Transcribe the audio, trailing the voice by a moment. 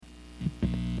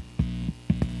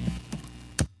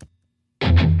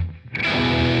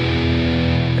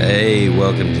Hey,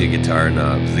 welcome to Guitar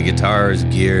Knobs, the guitars,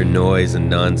 gear, noise, and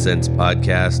nonsense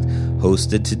podcast,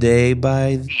 hosted today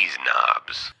by these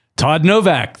knobs. Todd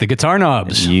Novak, the Guitar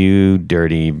Knobs. You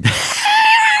dirty.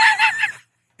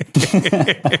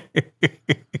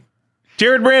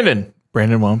 Jared Brandon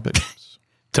Wampus.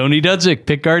 Tony Dudzik,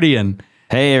 Pick Guardian.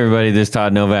 Hey, everybody, this is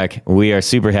Todd Novak. We are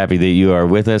super happy that you are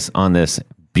with us on this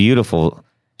beautiful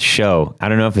show. I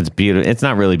don't know if it's beautiful. It's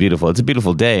not really beautiful. It's a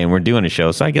beautiful day, and we're doing a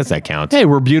show, so I guess that counts. Hey,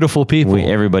 we're beautiful people.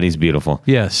 Everybody's beautiful.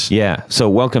 Yes. Yeah. So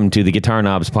welcome to the Guitar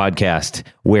Knobs podcast,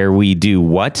 where we do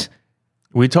what?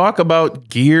 We talk about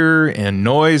gear and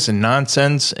noise and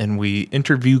nonsense, and we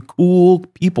interview cool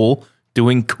people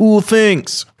doing cool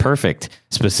things. Perfect.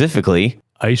 Specifically,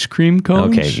 Ice cream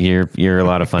cones. okay, you're a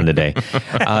lot of fun today.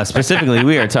 Specifically,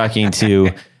 we are talking to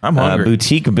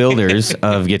boutique builders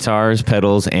of guitars,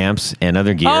 pedals, amps, and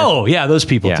other gear. Oh, yeah, those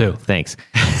people too. Thanks.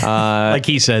 Like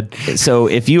he said. So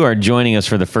if you are joining us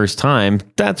for the first time,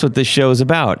 that's what this show is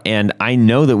about. And I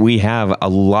know that we have a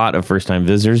lot of first-time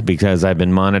visitors because I've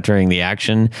been monitoring the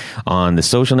action on the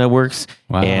social networks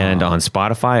and on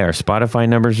Spotify. Our Spotify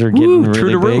numbers are getting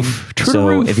really big.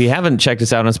 So if you haven't checked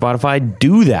us out on Spotify,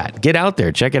 do that. Get out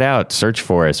there. Check it out. Search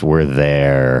for us. We're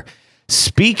there.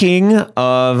 Speaking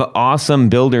of awesome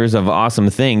builders of awesome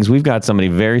things, we've got somebody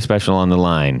very special on the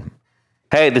line.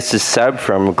 Hey, this is Seb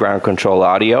from Ground Control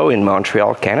Audio in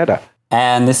Montreal, Canada.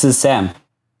 And this is Sam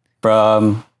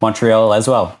from Montreal as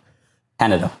well,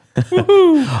 Canada.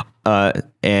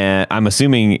 And I'm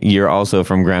assuming you're also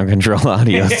from Ground Control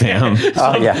Audio, Sam.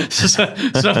 Oh, yeah.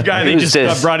 Some guy they just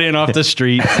got brought in off the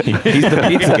street. He's the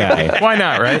pizza guy. Why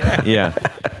not, right? Yeah.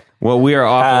 Well, we are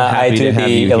awful happy to have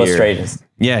you here. I do the illustrations.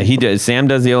 Yeah, he does. Sam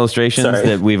does the illustrations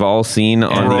that we've all seen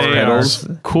on these pedals.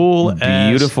 Cool,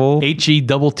 Beautiful. HE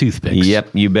double toothpicks. Yep,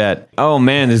 you bet. Oh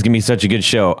man, this is gonna be such a good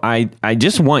show. I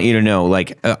just want you to know,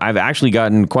 like, I've actually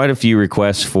gotten quite a few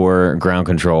requests for Ground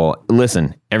Control.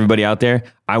 Listen, everybody out there,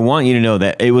 I want you to know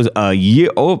that it was a year,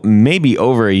 maybe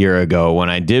over a year ago, when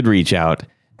I did reach out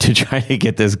to try to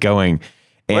get this going.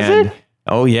 Was it?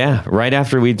 Oh yeah, right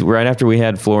after we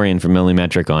had Florian from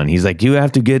Millimetric on, he's like, "You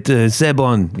have to get Seb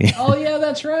on." Oh yeah,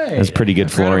 that's right. That's pretty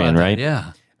good, Florian, right?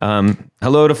 Yeah.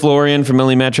 Hello to Florian from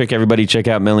Millimetric. Everybody, check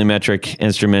out Millimetric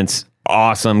Instruments.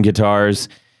 Awesome guitars,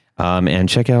 and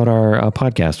check out our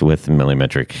podcast with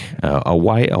Millimetric a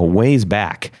ways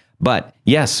back. But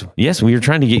yes, we were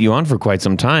trying to get you on for quite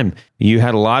some time. You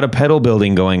had a lot of pedal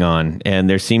building going on, and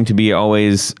there seemed to be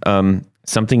always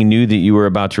something new that you were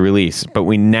about to release, but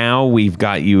we've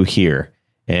got you here,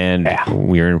 and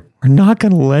we're not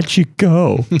going to let you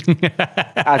go.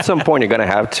 At some point, you're going to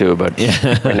have to, but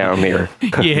right now I'm here.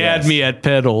 You had me at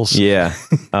pedals. Yeah,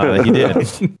 you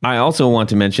did. I also want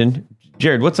to mention,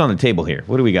 Jared, what's on the table here?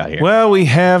 What do we got here? Well, we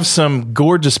have some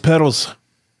gorgeous pedals.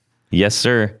 Yes,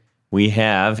 sir. We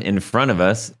have in front of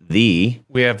us We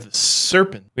have the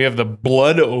Serpent. We have the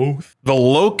Blood Oath, the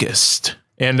Locust,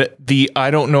 and the, I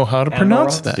don't know how to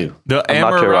pronounce that. The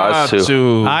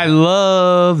Amaterasu. I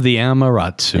love the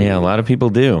Amaterasu. Yeah, a lot of people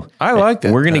do. I like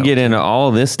that. We're going to get into all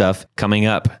of this stuff coming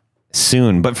up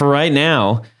soon. But for right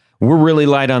now, we're really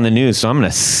light on the news, so I'm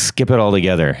going to skip it all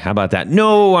together. How about that?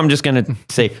 No, I'm just going to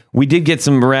say we did get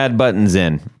some rad buttons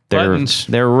in.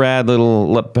 They're rad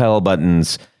little lapel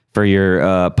buttons for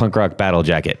your punk rock battle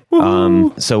jacket.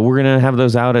 So we're going to have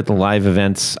those out at the live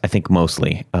events, I think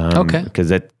mostly. Okay. Because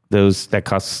that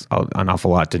costs an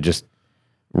awful lot to just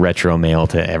retro mail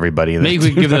to everybody. Maybe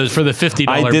we can give those for the $50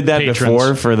 I did that patrons.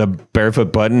 before for the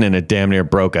barefoot button, and it damn near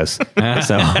broke us.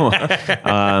 So,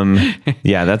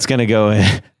 yeah, that's gonna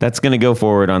go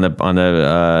forward on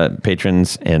the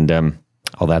patrons and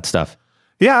all that stuff.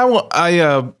 Yeah,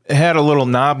 I had a little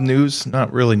knob news,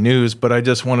 not really news, but I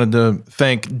just wanted to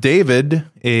thank David,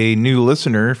 a new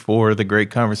listener, for the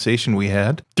great conversation we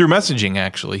had through messaging.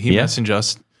 Actually, he messaged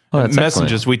us.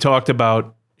 Messages. We talked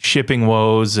about shipping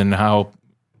woes and how,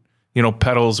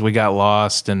 pedals we got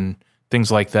lost and things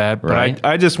like that. But right.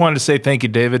 I just wanted to say thank you,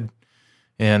 David.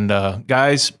 And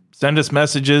guys, send us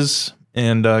messages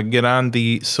and get on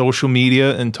the social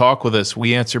media and talk with us.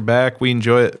 We answer back. We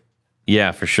enjoy it.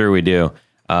 Yeah, for sure we do.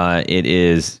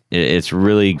 It's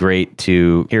really great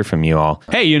to hear from you all.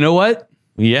 Hey, you know what?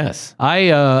 Yes.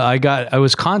 I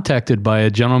was contacted by a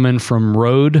gentleman from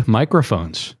Rode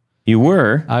Microphones. You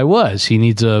were? I was. He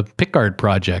needs a pickguard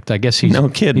project. I guess he's No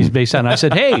kidding. He's based on. I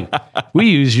said, hey, we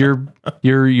use your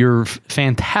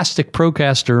fantastic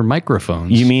Procaster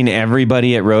microphones. You mean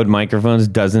everybody at Rode Microphones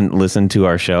doesn't listen to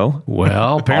our show? Well,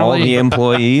 All the apparently,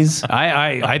 employees?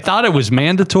 I thought it was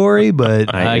mandatory,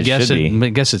 but I It guess should be. I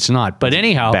guess it's not. But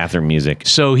anyhow, Bathroom music.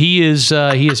 so he is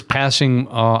passing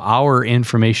our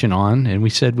information on, and we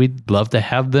said we'd love to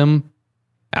have them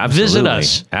visit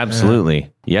us.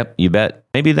 Absolutely. Yep, you bet.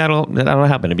 Maybe that'll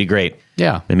happen. It'd be great.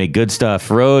 Yeah. They make good stuff.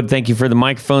 Rode, thank you for the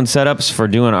microphone setups, for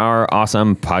doing our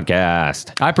awesome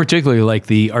podcast. I particularly like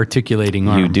the articulating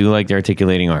arm. You do like the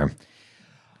articulating arm.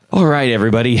 All right,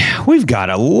 everybody. We've got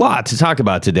a lot to talk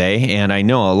about today, and I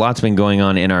know a lot's been going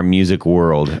on in our music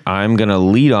world. I'm going to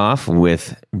lead off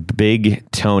with Big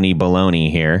Tony Baloney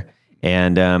here.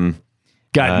 And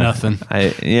Got nothing.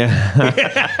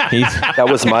 That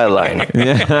was my line.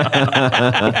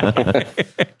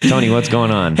 Tony, what's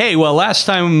going on? Hey, well, last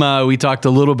time we talked a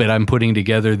little bit, I'm putting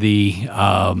together the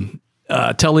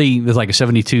Tele, there's like a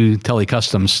 72 Tele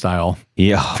Custom style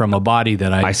Yeah. from a body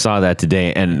that I saw that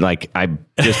today, and like I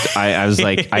was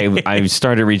like I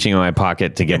started reaching in my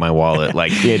pocket to get my wallet.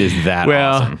 Like, it is that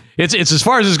awesome. It's as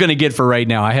far as it's going to get for right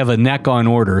now. I have a neck on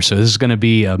order, so this is going to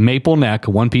be a maple neck,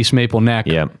 a one-piece maple neck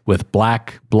with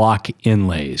black block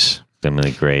inlays. It's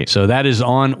really great. So that is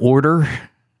on order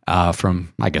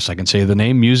from, I guess I can say the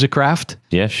name, Musicraft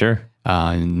Yeah, sure.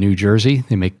 in New Jersey.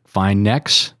 They make fine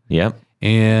necks. Yep.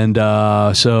 And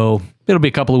so it'll be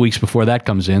a couple of weeks before that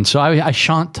comes in. So I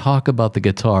shan't talk about the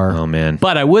guitar. Oh, man.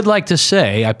 But I would like to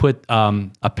say I put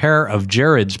a pair of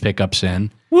Jared's pickups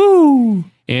in. Woo!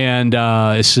 And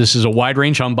this is a wide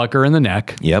range humbucker in the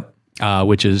neck, Yep.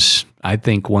 which is, I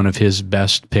think, one of his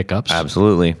best pickups,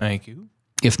 Absolutely. Thank you.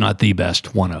 if not the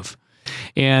best, one of.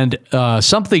 And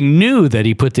something new that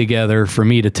he put together for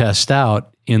me to test out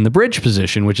in the bridge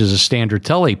position, which is a standard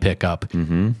Tele pickup.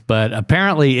 Mm-hmm. But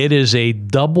apparently it is a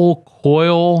double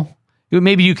coil.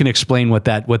 Maybe you can explain what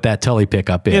that Tele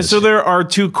pickup is. Yeah, so there are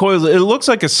two coils. It looks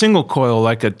like a single coil,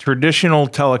 like a traditional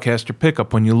Telecaster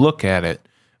pickup when you look at it.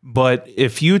 But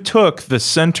if you took the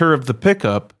center of the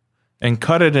pickup and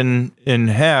cut it in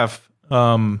half,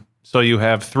 so you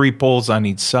have 3 poles on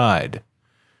each side,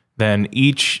 then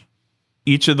each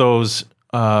of those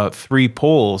 3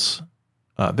 poles,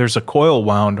 there's a coil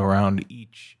wound around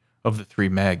each of the 3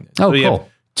 magnets. Oh, so you cool. have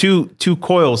two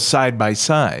coils side by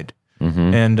side.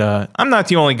 Mm-hmm. And I'm not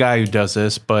the only guy who does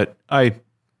this, but I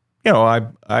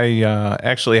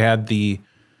actually had the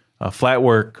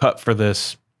flatware cut for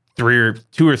this 2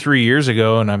 or 3 years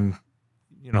ago, and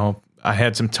I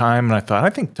had some time, and I thought, I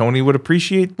think Tony would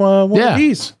appreciate one of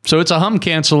these. So it's a hum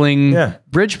canceling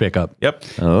bridge pickup. Yep.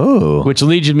 Oh. Which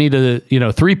leads me to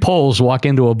 3 poles walk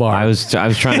into a bar. I was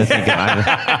trying to think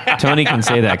Tony can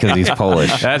say that because he's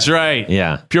Polish. That's right.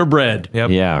 Yeah. Purebred. Yep.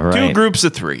 Yeah, right. 2 groups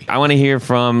of 3. I want to hear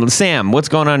from Sam. What's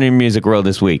going on in your music world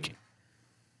this week?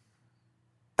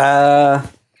 Good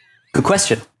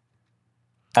question.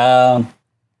 Been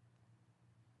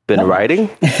writing?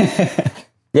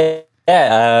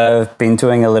 Yeah, I've been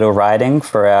doing a little writing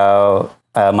for our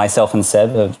myself and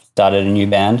Seb have started a new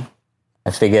band.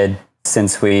 I figured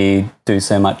since we do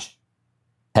so much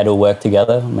pedal work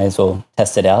together, may as well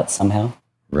test it out somehow.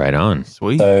 Right on.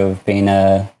 Sweet. So I've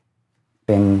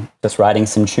been just writing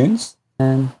some tunes,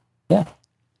 and yeah,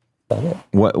 that's about it.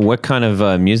 What kind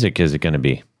of music is it going to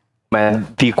be? Man,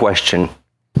 the question.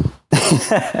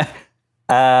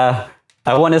 I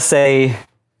want to say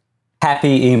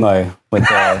happy emo with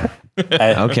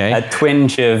Okay. a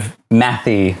twinge of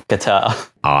mathy guitar.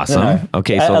 Awesome. No.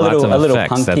 Okay, so A lots little- a of little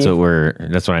effects. punky.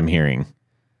 That's what I'm hearing.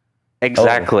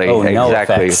 Exactly. Oh, no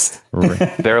exactly. effects.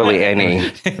 Barely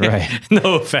any. Right.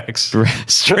 No effects.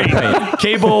 Straight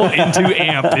cable into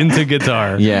amp into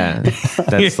guitar. Yeah,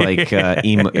 that's like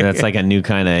emo. That's like a new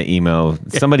kind of emo.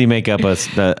 Somebody make up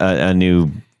a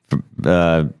new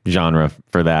genre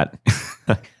for that.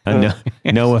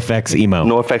 No effects emo.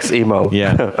 No effects emo.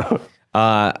 Yeah.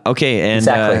 Okay, and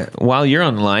Exactly. while you're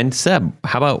on the line, Seb,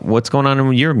 how about what's going on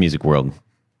in your music world?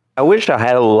 I wish I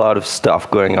had a lot of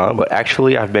stuff going on, but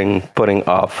actually I've been putting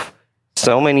off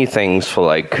so many things for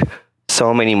like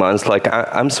so many months. Like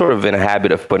I'm sort of in a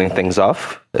habit of putting things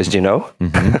off, as you know.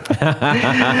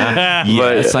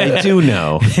 Yes, I do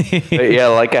know. But yeah,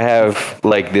 like I have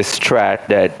like this Strat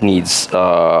that needs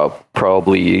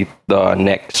probably the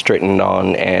neck straightened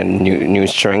on and new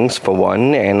strings for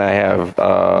one, and I have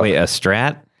Wait, a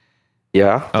Strat?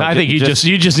 yeah. I think you just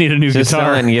need a new Just sell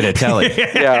guitar. it and get a Tele.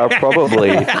 Yeah,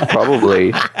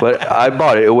 probably. But I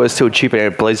bought it. It was so cheap and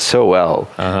it plays so well.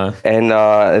 Uh-huh. And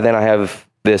then I have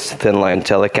this thin line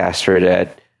Telecaster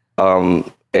that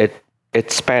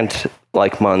it spent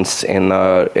like months in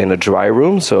a dry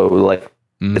room, so like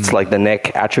it's like the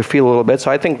neck atrophy a little bit.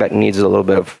 So I think that needs a little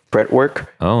bit of fret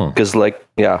work. Oh, because like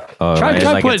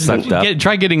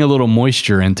Try getting a little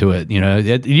moisture into it. You know,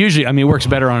 it usually, I mean, it works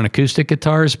better on acoustic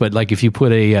guitars, but like if you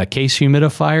put a case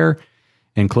humidifier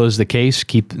and close the case,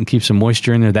 keep some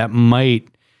moisture in there, that might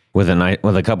with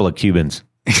a couple of Cubans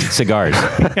cigars.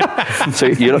 So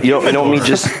you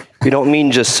don't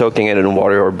mean just soaking it in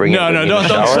water or bringing it in the shower?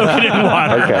 Don't soak it in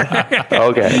water.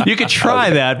 Okay. You could try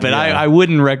that, but I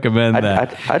wouldn't recommend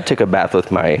that. I'd take a bath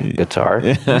with my guitar.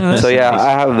 So yeah,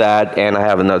 I have that, and I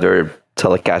have another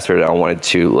Telecaster that I wanted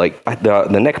to like. The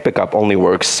neck pickup only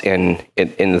works in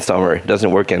the summer. It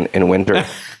doesn't work in winter.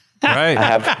 Right. I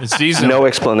have It's seasonal. no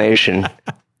explanation.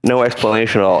 No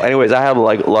explanation at all. Anyways, I have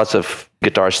like lots of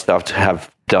guitar stuff to have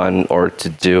done or to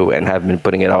do, and have been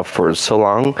putting it off for so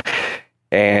long.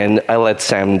 And I let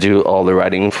Sam do all the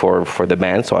writing for the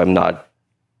band, so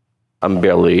I'm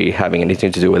barely having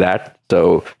anything to do with that.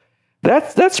 So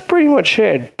that's pretty much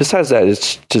it. Besides that,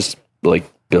 it's just like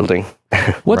building.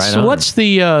 What's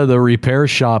the repair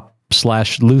shop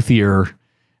 / luthier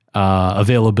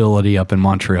availability up in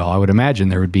Montreal? I would imagine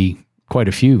there would be quite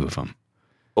a few of them.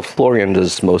 Well, Florian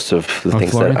does most of the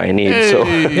things Florian? that I need. So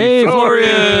Hey,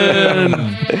 Florian!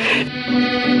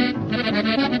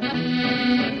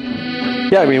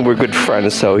 yeah, I mean we're good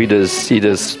friends. So he does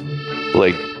this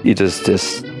like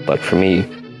for me.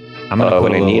 I'm gonna put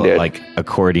when a I little, need it. like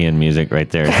accordion music right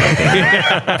there.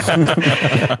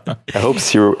 I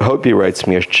hope he writes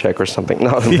me a check or something.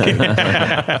 No,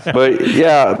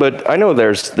 but I know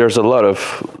there's a lot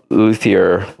of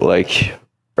luthier like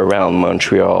around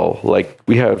Montreal. Like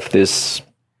we have this.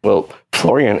 Well,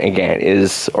 Florian again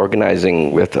is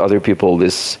organizing with other people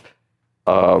this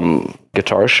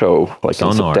guitar show like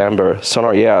Sonar. in September.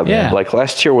 Sonar, yeah. Like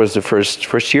last year was the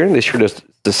first year, and this year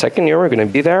the second year we're going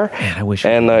to be there. Man, I wish.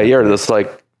 And there's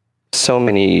like so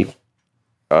many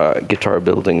guitar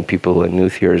building people and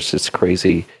luthiers. It's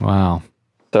crazy. Wow.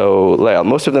 So yeah,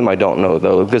 most of them I don't know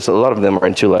though, because a lot of them are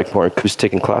into like more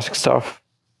acoustic and classic stuff.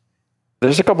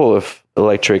 There's a couple of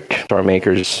electric guitar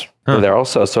makers there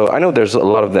also. So I know there's a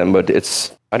lot of them, but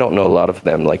I don't know a lot of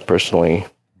them like personally.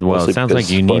 Well, it sounds like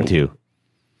you need to.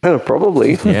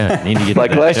 Probably. Yeah, need to get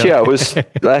like to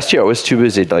that. last year I was too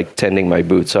busy like tending my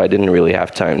boots, so I didn't really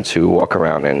have time to walk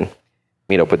around and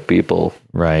meet up with people.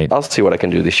 Right. I'll see what I can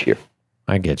do this year.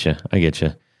 I get you.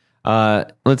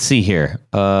 Let's see here.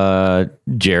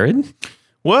 Jared?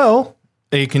 Well,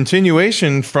 a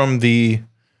continuation from the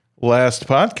last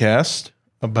podcast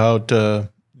about the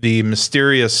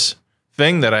mysterious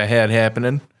thing that I had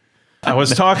happening. I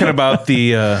was talking about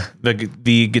the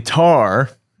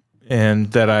guitar,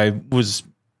 and that I was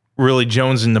really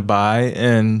jonesing to buy,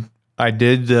 and I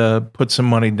did put some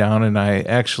money down, and I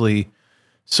actually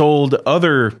sold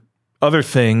other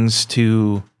things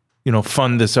to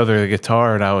fund this other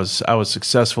guitar, and I was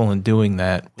successful in doing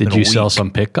that. Did you sell some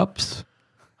pickups?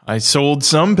 I sold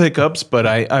some pickups, but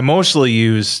I mostly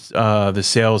used the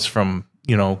sales from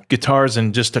guitars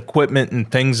and just equipment and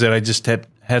things that I just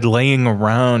had laying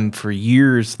around for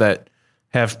years that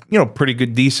have pretty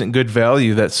good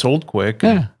value that sold quick.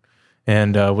 Yeah.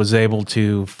 And was able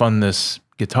to fund this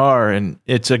guitar, and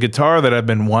it's a guitar that I've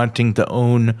been wanting to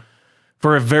own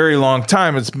for a very long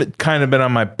time. It's kind of been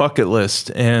on my bucket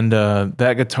list, and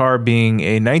that guitar being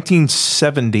a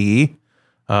 1970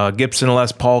 Gibson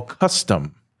Les Paul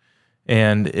Custom.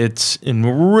 And it's in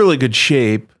really good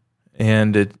shape,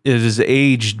 and it is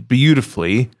aged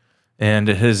beautifully, and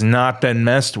it has not been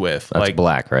messed with. That's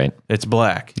black, right? It's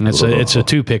black. And it's a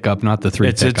 2 pickup, not the 3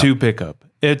 It's pickup. a 2 pickup.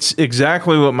 It's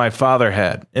exactly what my father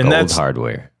had, and Old that's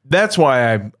hardware. that's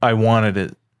why I wanted it.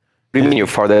 What do you mean your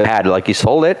father had? Like he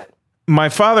sold it? My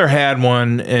father had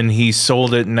one, and he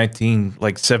sold it in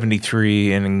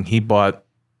 1973, and he bought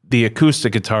the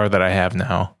acoustic guitar that I have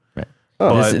now.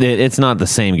 But It's not the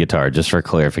same guitar, just for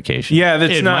clarification. yeah,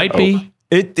 that's It not. might be.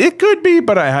 It could be,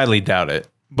 but I highly doubt it.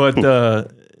 But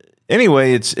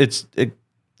anyway, it's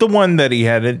the one that he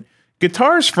had.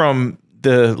 Guitars from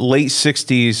the late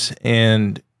 60s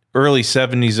and early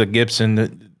 70s of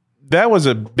Gibson, that was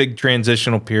a big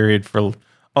transitional period for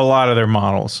a lot of their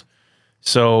models.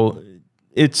 So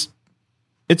it's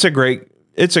a great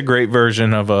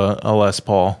version of a Les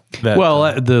Paul.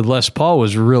 The Les Paul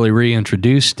was really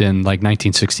reintroduced in like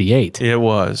 1968 It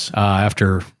was.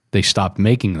 after they stopped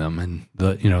making them, and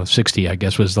 60 I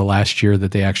guess was the last year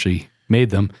that they actually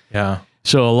made them. Yeah.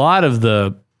 So a lot of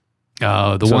the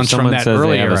So if ones from someone that says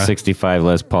early they have era. a 65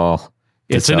 Les Paul,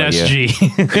 It's an tell you.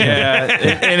 SG. Yeah,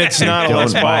 and it's not a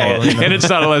Les buy Paul. it. And it's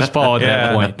not a Les Paul at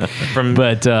that point.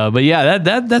 But yeah,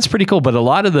 that's pretty cool. But a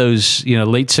lot of those,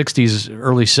 late 60s,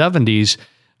 early 70s,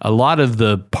 a lot of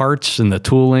the parts and the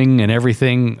tooling and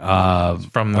everything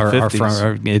From the are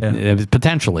 50s. it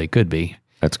potentially could be.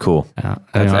 That's cool.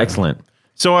 That's excellent.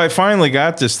 So I finally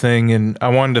got this thing, and I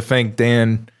wanted to thank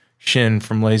Dan Shin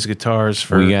from Lazy Guitars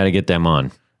for We got to get them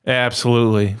on.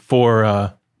 absolutely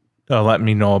for letting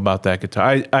me know about that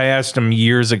guitar. I asked him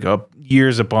years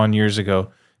upon years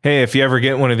ago, hey, if you ever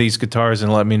get one of these guitars,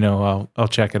 and let me know, I'll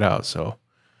check it out. So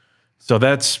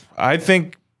that's, I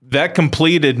think that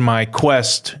completed my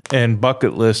quest and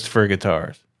bucket list for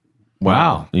guitars.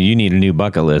 Wow. You need a new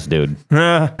bucket list, dude.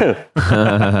 Start I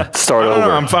don't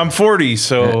over. know. I'm 40,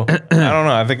 so I don't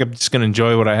know. I think I'm just going to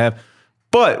enjoy what I have.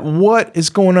 But what is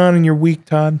going on in your week,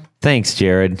 Todd? Thanks,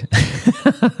 Jared.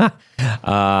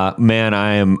 Man,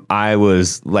 I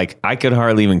was like, I could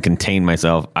hardly even contain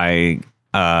myself. I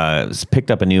picked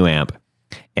up a new amp.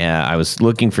 I was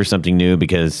looking for something new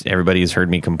because everybody has heard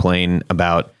me complain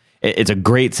about. It's a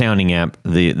great sounding amp,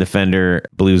 the Fender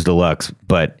Blues Deluxe,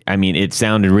 but I mean, it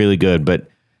sounded really good, but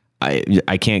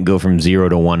I can't go from 0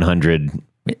 to 100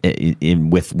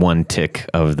 with one tick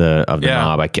of the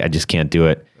knob. I just can't do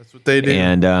it. That's what they do.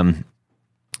 And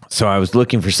so I was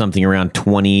looking for something around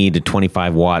 20 to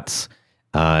 25 watts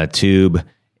tube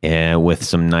with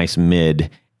some nice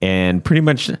mid, and pretty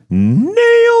much nailed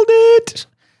it.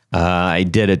 I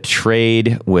did a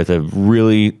trade with a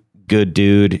really good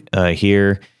dude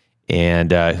here,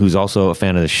 and who's also a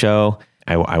fan of the show.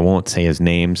 I won't say his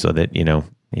name so that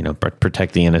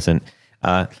protect the innocent.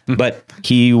 But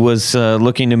he was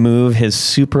looking to move his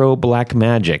Supro Black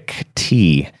Magic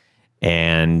T,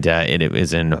 and it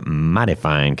was in mighty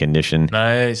fine condition.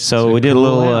 Nice. So we did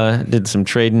did some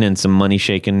trading and some money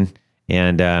shaking,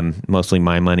 and mostly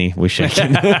my money was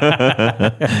shaking. And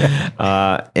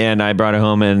I brought it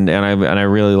home, and I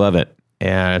really love it.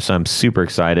 And so I'm super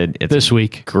excited. It's This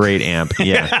week. Great amp.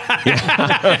 Yeah.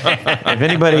 If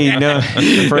anybody knows,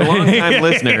 for long-time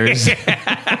listeners,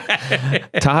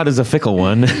 Todd is a fickle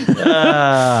one.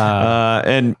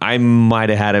 And I might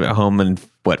have had it at home in,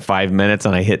 5 minutes?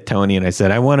 And I hit Tony and I said,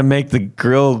 I want to make the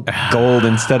grill gold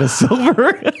instead of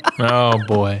silver. Oh,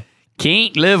 boy.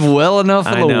 Can't live well enough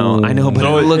alone. I know, but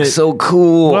No, it looks it- so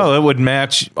cool. Well, it would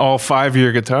match all 5 of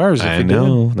your guitars if I it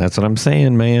know. That's what I'm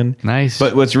saying, man. Nice.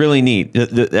 But what's really neat,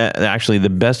 actually,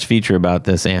 the best feature about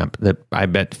this amp that I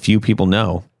bet few people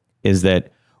know is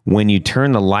that when you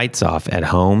turn the lights off at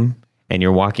home and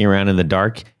you're walking around in the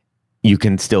dark, you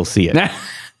can still see it.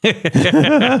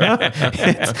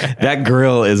 That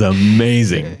grill is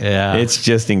amazing. Yeah. It's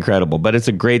just incredible. But it's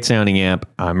a great sounding amp.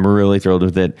 I'm really thrilled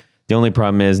with it. The only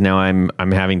problem is now I'm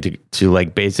having to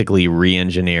like basically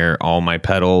re-engineer all my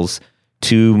pedals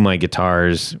to my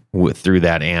guitars through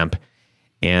that amp,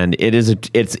 and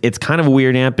it's kind of a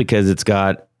weird amp because it's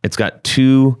got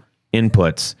 2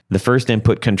 inputs. The first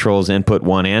input controls input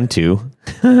 1 and 2,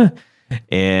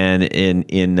 and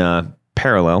in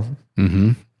parallel,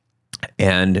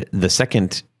 and the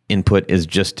second input is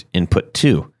just input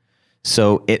 2.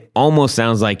 So it almost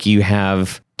sounds like you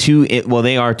have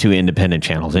they are 2 independent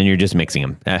channels, and you're just mixing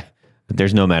them.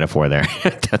 There's no metaphor there.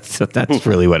 That's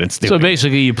really what it's doing. So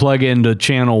basically, you plug into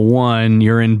channel 1,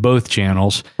 you're in both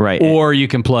channels. Right. Or you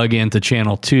can plug into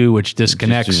channel 2, which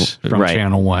disconnects from right.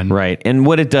 channel 1. Right. And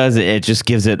what it does, it just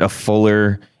gives it a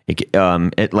fuller,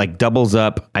 it like doubles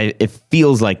up. It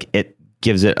feels like it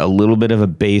gives it a little bit of a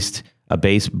bass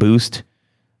boost,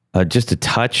 just a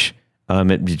touch.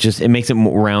 It makes it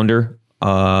more rounder.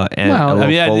 And a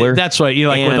little fuller. That's why with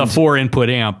a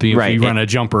 4-input amp, if you run a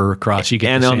jumper across, you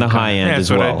get and the on same the high kind. end Yeah, as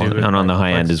that's what I well, do. and on the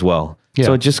high end as well. Yeah.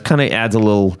 So it just kind of adds a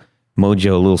little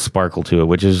mojo, a little sparkle to it,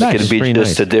 which is Could it be pretty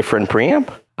just nice. a different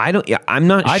preamp? I'm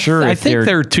not sure. I if think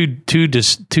they're two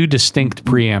distinct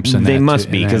preamps. In They that must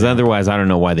too- be, in that because amp. otherwise I don't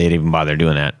know why they'd even bother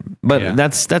doing that. But Yeah.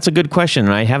 that's a good question,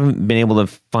 and I haven't been able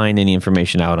to find any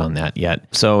information out on that yet.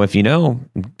 So if you know,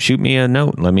 shoot me a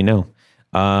note and let me know.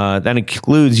 That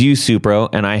includes you, Supro,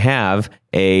 and I have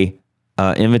a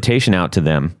invitation out to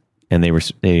them, and they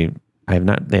have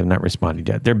not responded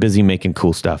yet. They're busy making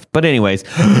cool stuff. But anyways,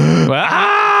 1,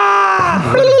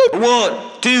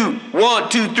 2, 1,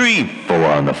 2, 3, 4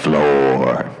 on the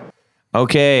floor.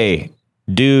 Okay,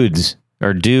 dude,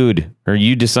 or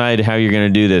you decide how you're going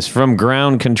to do this. From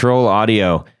Ground Control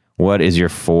Audio, what is your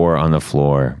 4 on the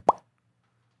floor?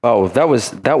 Oh,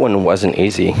 that one wasn't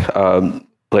easy.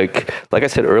 Like I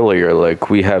said earlier, like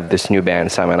we have this new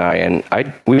band, Sam and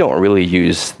I, we don't really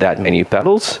use that many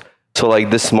pedals. So like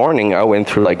this morning, I went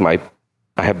through I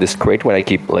have this crate where I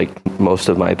keep like most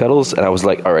of my pedals, and I was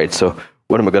like, all right, so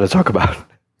what am I going to talk about?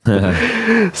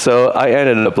 So I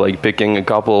ended up like picking a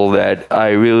couple that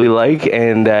I really like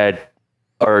and that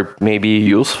are maybe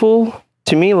useful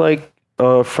to me, like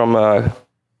from a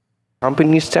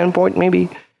company standpoint, maybe.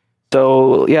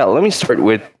 So yeah, let me start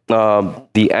with the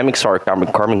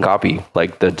MXR carbon copy,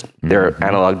 like their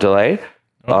analog delay.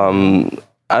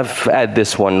 I've had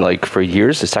this one like for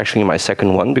years. It's actually my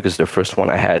second one because the first one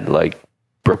I had like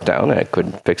broke down and I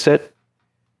couldn't fix it.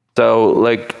 So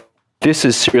like this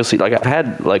is seriously like I've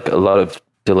had like a lot of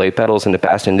delay pedals in the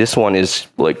past, and this one is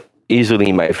like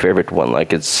easily my favorite one.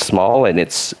 Like it's small and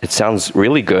it sounds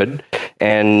really good,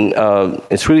 and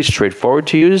it's really straightforward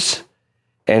to use.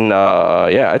 And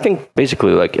yeah, I think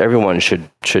basically like everyone should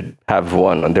have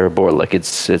one on their board. Like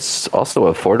it's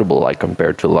also affordable like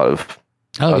compared to a lot of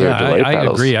other delay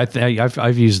pedals. I agree.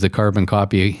 I've used the carbon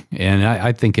copy, and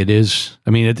I think it is. I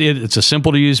mean, it's a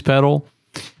simple to use pedal.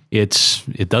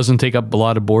 It doesn't take up a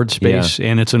lot of board space,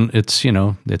 and it's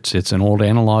an old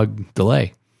analog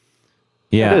delay.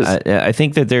 Yeah, I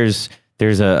think that there's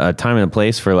a time and a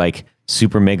place for like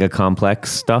super mega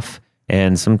complex stuff.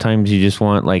 And sometimes you just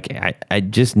want, like, I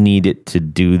just need it to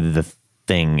do the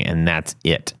thing, and that's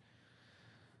it.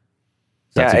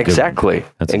 Yeah, exactly.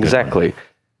 Exactly.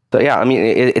 So yeah, I mean,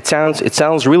 it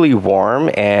sounds really warm,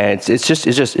 and it's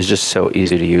just so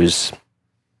easy to use.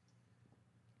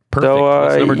 Perfect. So,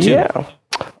 What's number 2? Yeah.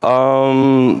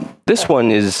 This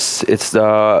one it's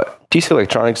the TC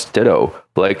Electronics Ditto.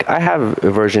 Like I have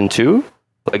a version 2.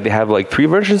 Like they have like 3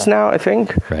 versions now, I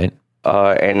think. Right.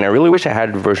 And I really wish I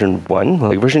had version 1.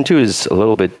 Like version 2 is a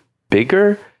little bit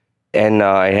bigger, and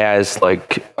it has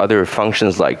like other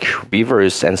functions like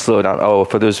reverse and slow down. Oh,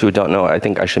 for those who don't know, I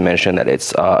think I should mention that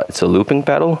it's a looping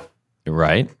pedal.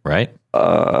 Right.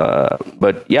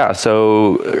 But yeah,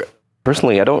 so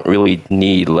personally, I don't really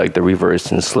need like the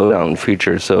reverse and slow down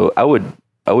feature. So I would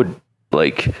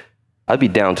like I'd be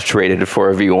down to trade it for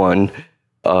a V1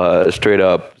 straight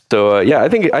up. So yeah, I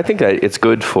think that it's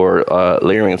good for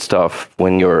layering stuff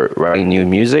when you're writing new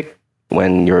music,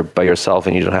 when you're by yourself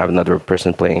and you don't have another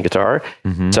person playing guitar.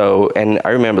 Mm-hmm. So, and I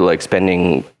remember like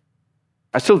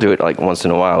I still do it like once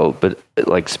in a while, but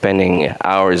like spending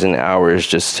hours and hours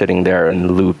just sitting there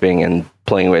and looping and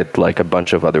playing with like a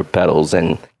bunch of other pedals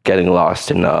and getting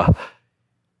lost in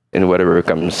whatever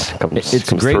comes.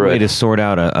 It's a great way to sort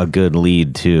out a good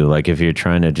lead too. Like if you're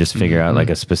trying to just figure out like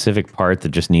a specific part that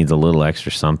just needs a little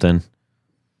extra something.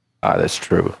 That's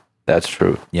true.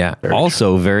 Yeah.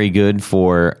 Also very good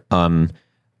for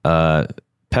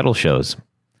pedal shows.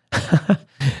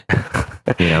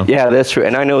 You know? Yeah, that's true.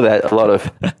 And I know that a lot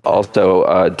of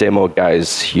also demo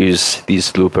guys use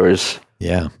these loopers.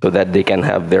 Yeah. So that they can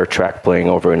have their track playing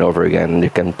over and over again. And they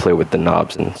can play with the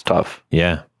knobs and stuff.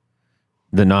 Yeah.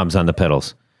 The knobs on the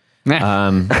pedals. So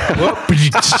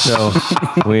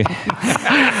we.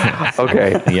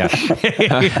 Okay. Yeah.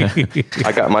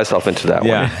 I got myself into that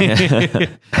one.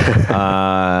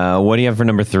 What do you have for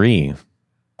number 3?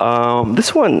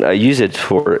 This one, I use it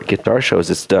for guitar shows.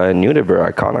 It's the Nudiver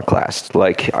Iconoclast.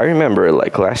 Like, I remember,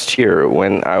 like, last year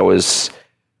when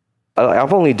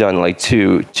I've only done, like,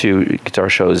 two guitar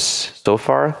shows so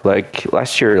far. Like,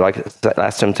 last year, like,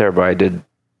 last September, I did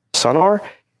Sonar.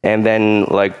 And then,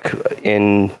 like,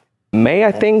 in May,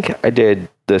 I think, I did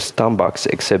the Stompbox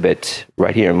exhibit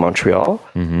right here in Montreal.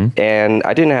 Mm-hmm. And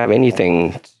I didn't have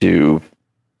anything so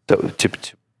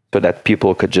that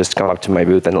people could just come up to my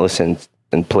booth and listen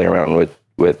and play around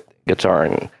with guitar.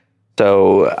 And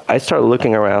so I started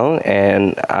looking around,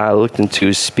 and I looked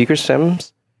into speaker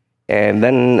stems, and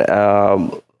then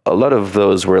a lot of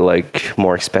those were like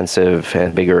more expensive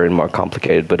and bigger and more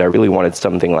complicated, but I really wanted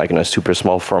something like in a super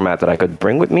small format that I could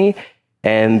bring with me.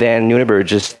 And then Nudiver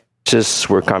just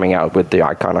were coming out with the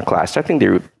Iconoclast. I think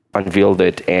they unveiled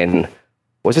it in,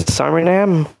 was it Summer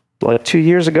NAMM like 2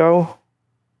 years ago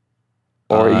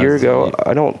or a year ago?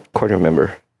 I don't quite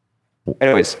remember.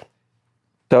 Anyways,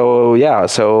 so yeah,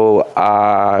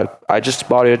 I just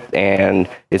bought it, and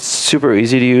it's super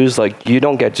easy to use. Like you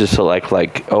don't get to select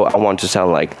like, oh, I want to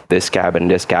sound like this cab and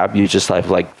this cab. You just have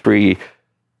like three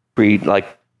like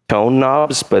tone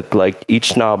knobs, but like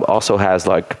each knob also has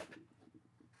like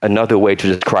another way to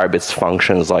describe its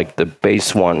functions. Like the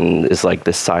bass one is like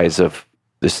the size of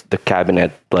the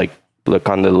cabinet. Like look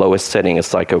on the lowest setting,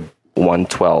 it's like a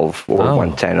 112 or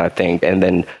 110, I think, and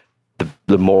then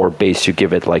the more bass you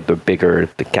give it, like the bigger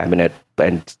the cabinet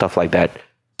and stuff like that.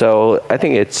 So I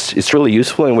think it's really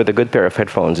useful, and with a good pair of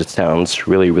headphones, it sounds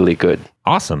really, really good.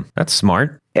 Awesome. That's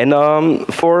smart. And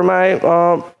for my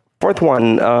fourth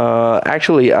one,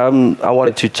 actually, I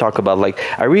wanted to talk about like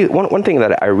one thing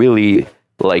that I really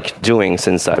like doing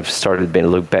since I've started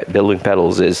building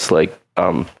pedals is like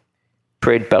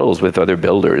trade pedals with other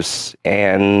builders.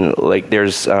 And like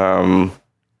there's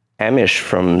Hamish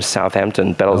from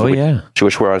Southampton Pedals,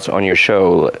 which were on your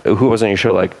show, who was on your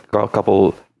show like a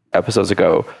couple episodes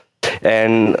ago.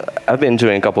 And I've been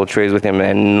doing a couple of trades with him,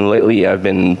 and lately I've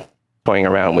been toying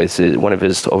around with one of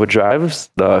his overdrives,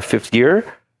 the 5th gear.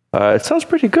 It sounds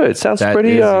pretty good. It sounds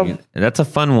pretty... that's a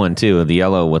fun one, too, the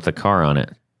yellow with the car on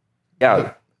it.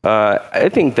 Yeah. I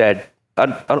think that... I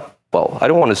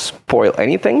don't want to spoil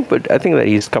anything, but I think that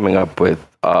he's coming up with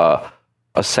a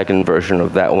second version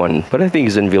of that one, but I think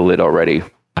he's unveiled it already.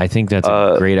 I think that's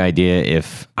a great idea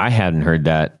if I hadn't heard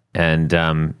that. And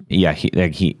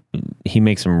he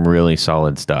makes some really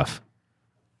solid stuff.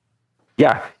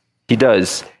 Yeah, he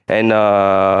does. And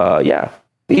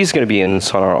he's going to be in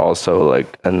Sonar also,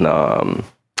 like in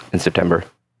September.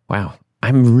 Wow.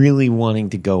 I'm really wanting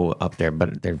to go up there,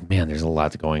 but there's a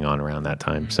lot going on around that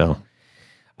time. So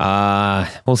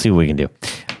we'll see what we can do.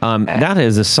 That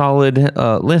is a solid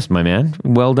list, my man.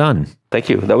 Well done. Thank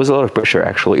you. That was a lot of pressure,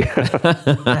 actually.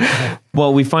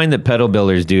 Well, we find that pedal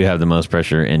builders do have the most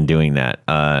pressure in doing that.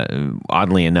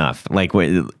 Oddly enough, like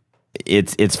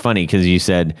it's funny because you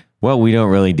said, "Well, we don't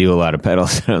really do a lot of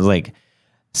pedals." I was like,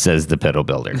 "Says the pedal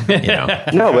builder." You know?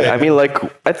 No, but I mean, like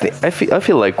I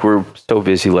feel like we're so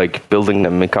busy like building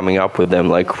them and coming up with them.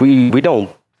 Like we don't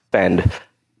spend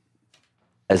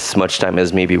as much time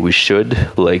as maybe we should,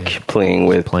 like playing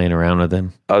around with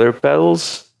them, other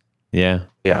pedals. Yeah.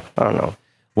 I don't know.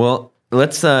 Well,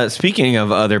 let's. Speaking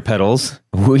of other pedals,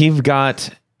 we've got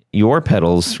your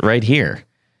pedals right here.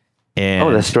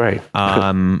 And, that's right.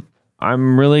 I'm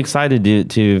really excited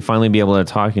to finally be able to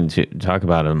talk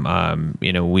about them.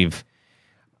 We've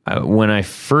when I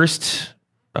first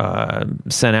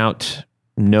sent out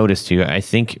notice to you, I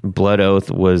think Blood Oath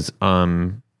was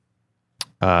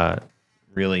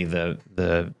really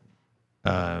the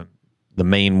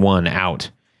main one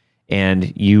out.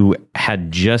 And you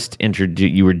had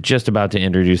you were just about to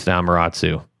introduce the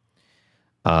Amaterasu,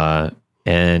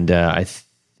 and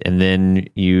then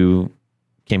you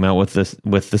came out with the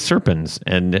Serpens,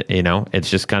 and it's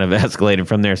just kind of escalated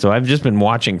from there. So I've just been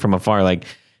watching from afar, like,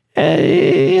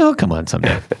 hey, he'll come on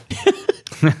someday.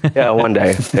 Yeah, one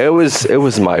day. It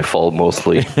was my fault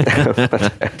mostly.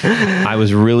 I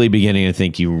was really beginning to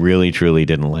think you really truly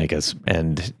didn't like us,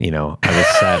 and I was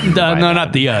sad. No,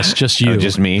 not the us, just you. Oh,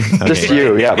 just me. Okay. Just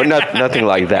you, yeah, but nothing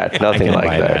like that. Nothing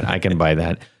like that. I can buy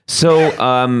that. So,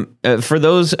 for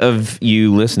those of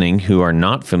you listening who are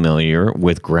not familiar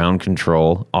with ground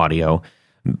control audio,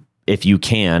 if you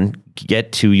can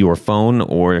get to your phone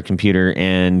or a computer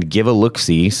and give a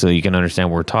look-see so you can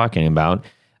understand what we're talking about.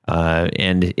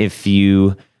 And if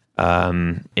you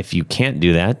can't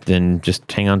do that, then just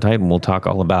hang on tight and we'll talk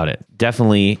all about it.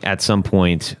 Definitely at some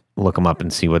point, look them up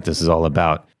and see what this is all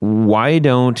about. Why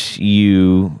don't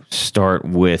you start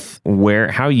with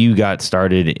how you got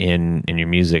started in your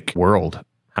music world?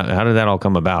 How did that all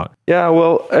come about? Yeah,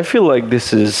 well, I feel like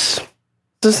this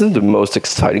isn't the most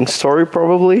exciting story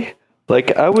probably.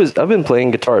 Like I've been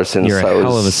playing guitar since You're a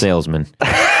hell of a salesman.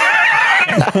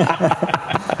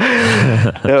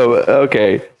 No,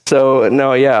 okay. So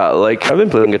no, yeah, like I've been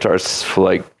playing guitars for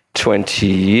like 20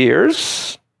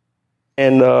 years,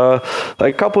 and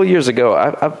like a couple of years ago,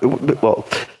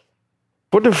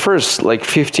 for the first like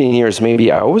 15 years,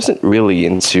 maybe I wasn't really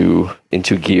into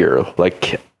gear.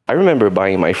 Like I remember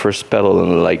buying my first pedal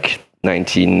in like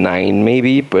 1999,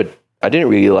 maybe, but I didn't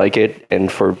really like it,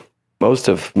 and for most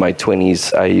of my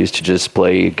 20s, I used to just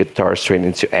play guitar straight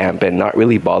into amp and not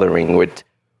really bothering with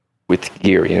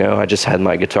gear, I just had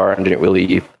my guitar and didn't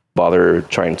really bother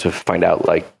trying to find out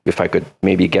like if I could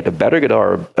maybe get a better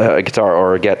guitar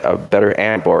or get a better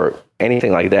amp or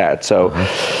anything like that. So,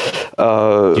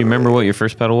 do you remember what your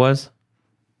first pedal was?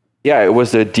 Yeah, it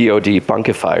was the DoD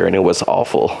Punkifier, and it was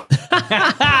awful.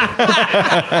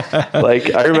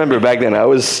 Like, I remember back then I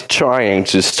was trying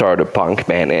to start a punk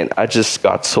band, and I just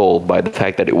got sold by the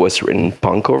fact that it was written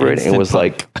punk over it. And it was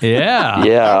like, yeah.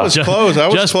 I was close.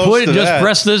 Just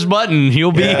press this button.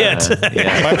 You'll be it.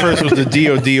 Yeah. My first was the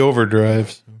DoD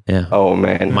Overdrive. Yeah. Oh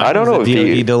man, Mine I don't know if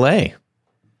DoD delay.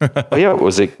 Oh, yeah,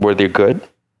 were they good?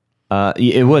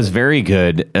 It was very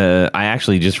good. I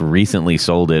actually just recently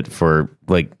sold it for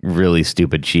like really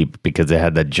stupid cheap because it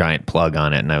had that giant plug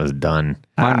on it, and I was done.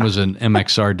 Mine was an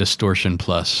MXR Distortion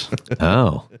Plus.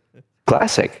 Oh,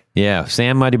 classic. Yeah,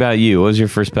 Sam. What about you? What was your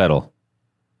first pedal?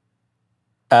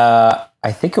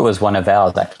 I think it was one of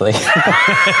ours, actually.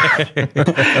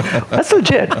 That's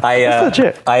legit. That's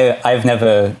legit. I've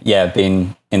never,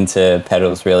 been into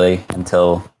pedals really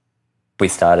until we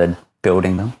started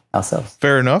building them. ourselves.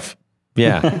 Fair enough.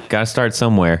 Yeah, got to start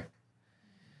somewhere.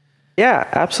 Yeah,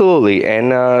 absolutely.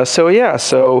 And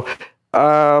so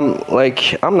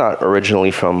like I'm not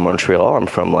originally from Montreal. I'm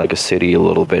from like a city a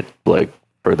little bit like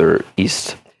further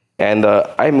east. And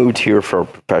I moved here for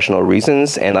professional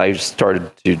reasons, and I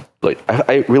started to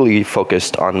I really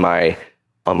focused on my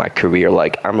career.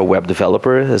 Like I'm a web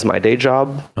developer as my day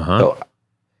job.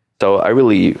 So I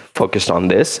really focused on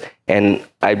this, and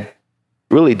I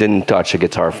really didn't touch a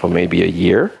guitar for maybe a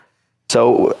year.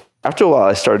 So after a while,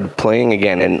 I started playing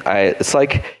again, and it's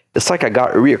like I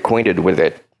got reacquainted with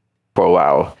it for a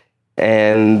while,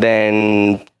 and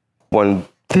then one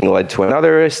thing led to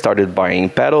another. I started buying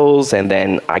pedals, and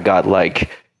then I got like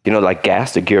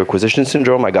GAS, the gear acquisition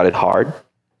syndrome. I got it hard,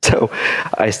 so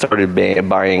I started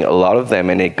buying a lot of them,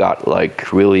 and it got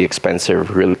like really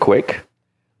expensive really quick.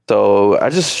 So I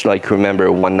just like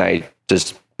remember one night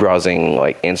just browsing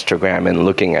like Instagram and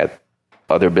looking at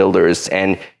other builders,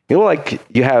 and like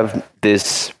you have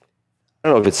this, I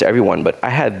don't know if it's everyone, but I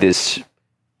had this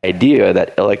idea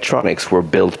that electronics were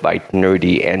built by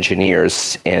nerdy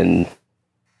engineers in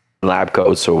lab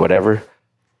coats or whatever.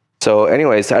 So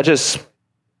anyways, after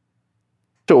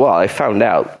a while, I found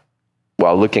out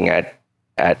while looking at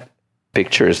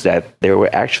pictures that there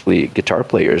were actually guitar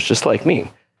players just like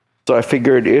me. So I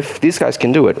figured if these guys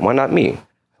can do it, why not me?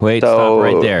 Wait, stop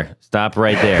right there. Stop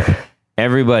right there.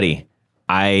 Everybody,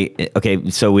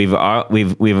 so we've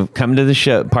come to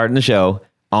the part in the show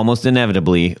almost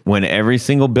inevitably when every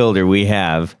single builder we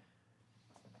have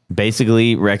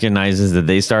basically recognizes that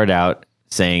they start out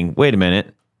saying, wait a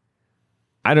minute,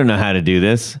 I don't know how to do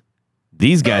this.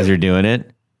 These guys are doing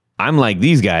it. I'm like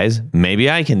these guys. Maybe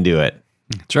I can do it.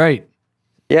 That's right.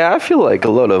 Yeah, I feel like a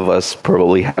lot of us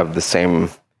probably have the same,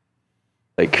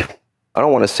 like, I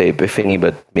don't want to say epiphany,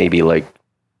 but maybe like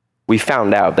we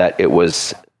found out that it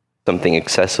was something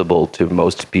accessible to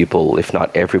most people, if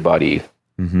not everybody,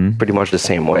 pretty much the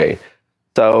same way.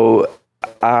 So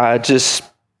I just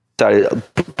started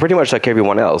pretty much like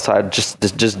everyone else. I just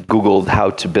Googled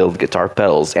how to build guitar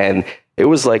pedals, and it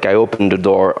was like I opened the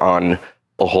door on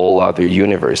a whole other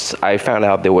universe. I found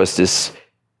out there was this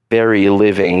very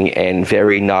living and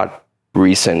very not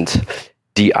recent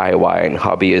DIY and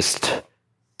hobbyist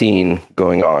scene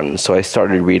going on. So I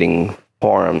started reading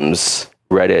forums,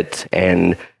 Reddit,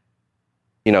 and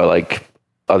like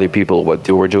other people, what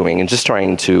they were doing, and just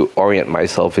trying to orient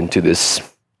myself into this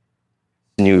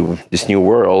new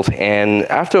world. And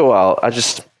after a while,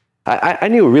 I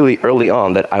knew really early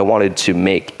on that I wanted to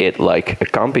make it like a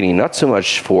company, not so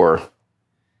much for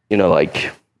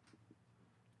like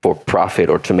for profit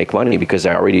or to make money, because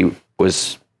I already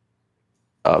was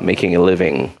making a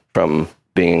living from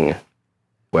being a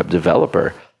web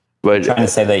developer. But Trying to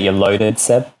say that you're loaded,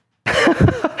 Seb?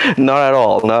 Not at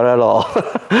all.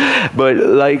 But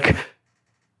like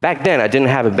back then I didn't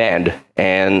have a band,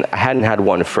 and I hadn't had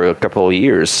one for a couple of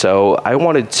years. So I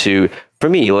wanted to, for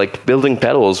me, like building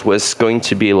pedals was going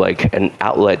to be like an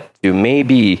outlet to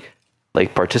maybe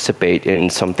like participate in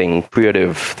something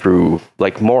creative through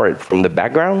like more from the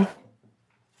background.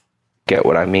 Get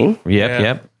what I mean?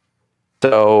 Yep.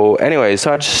 So anyway,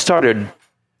 so I just started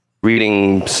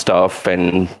reading stuff,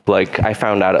 and like I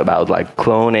found out about like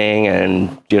cloning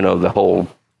and the whole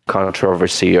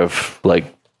controversy of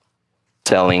like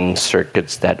selling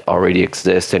circuits that already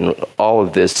exist and all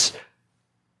of these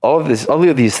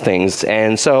things.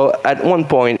 And so at one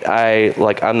point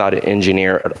I'm not an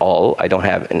engineer at all. I don't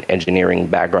have an engineering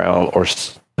background or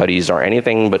studies or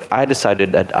anything, but I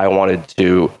decided that I wanted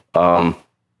to come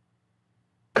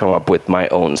up with my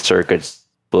own circuits.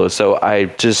 So I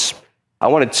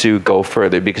wanted to go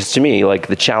further, because to me, like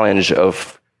the challenge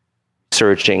of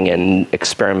searching and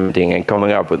experimenting and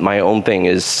coming up with my own thing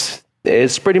is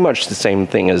pretty much the same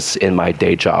thing as in my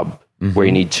day job, where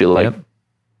you need to like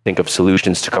think of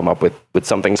solutions to come up with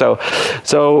something. So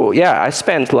yeah, I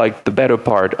spent like the better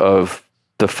part of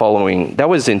the following, that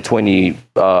was in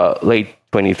late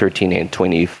 2013 and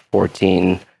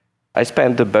 2014. I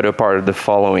spent the better part of the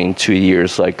following 2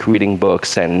 years like reading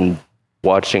books and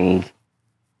watching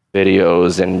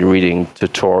videos and reading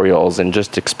tutorials and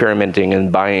just experimenting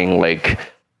and buying like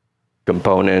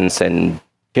components and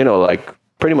like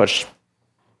pretty much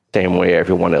same way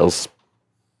everyone else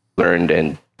learned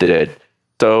and did it.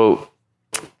 So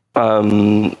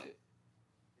name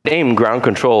Ground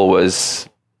Control was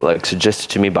like suggested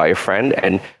to me by a friend,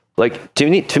 and like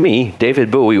to me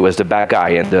David Bowie was the bad guy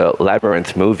in the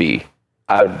Labyrinth movie.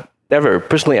 I never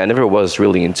was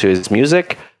really into his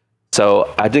music.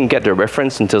 So I didn't get the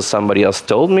reference until somebody else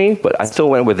told me, but I still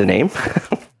went with the name.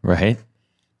 Right.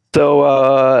 So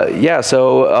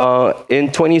in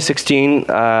 2016,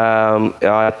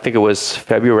 I think it was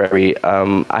February,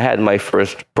 I had my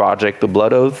first project, The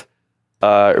Blood Oath,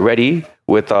 ready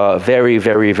with a very,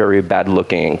 very, very bad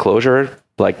looking enclosure.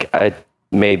 Like I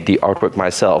made the artwork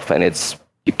myself, and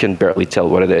you can barely tell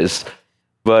what it is.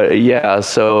 But yeah,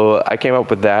 so I came up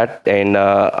with that, and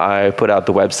I put out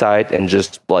the website and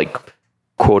just like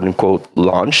quote unquote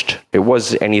launched. It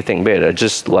was anything big. I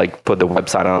just like put the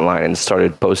website online and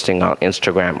started posting on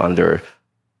Instagram under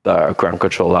the Ground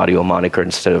Control Audio moniker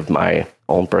instead of my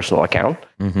own personal account.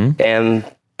 And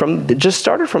it just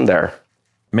started from there.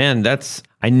 Man,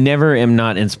 I never am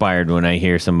not inspired when I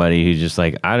hear somebody who's just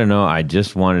like, I don't know, I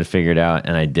just wanted to figure it out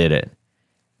and I did it.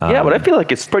 Yeah, but I feel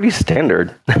like it's pretty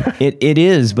standard. It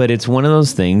is, but it's one of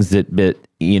those things that,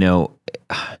 you know,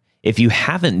 if you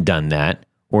haven't done that,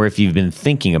 or if you've been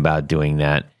thinking about doing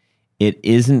that, it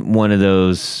isn't one of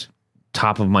those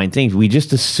top of mind things. We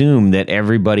just assume that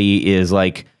everybody is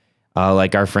like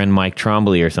our friend Mike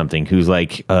Trombley or something, who's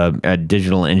like a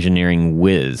digital engineering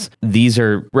whiz. These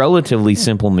are relatively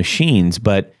simple machines,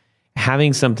 but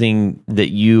having something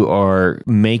that you are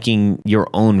making your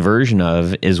own version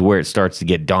of is where it starts to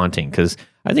get daunting. Because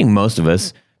I think most of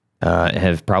us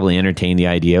have probably entertained the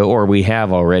idea, or we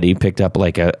have already picked up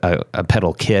like a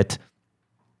pedal kit.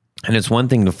 And it's one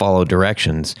thing to follow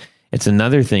directions. It's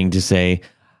another thing to say,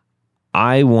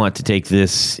 I want to take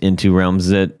this into realms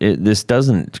that this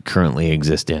doesn't currently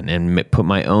exist in, and put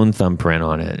my own thumbprint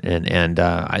on it. And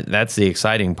that's the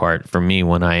exciting part for me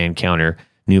when I encounter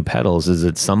new pedals, is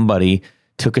that somebody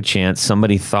took a chance,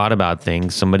 somebody thought about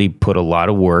things, somebody put a lot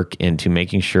of work into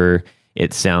making sure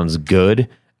it sounds good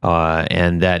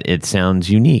and that it sounds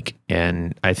unique.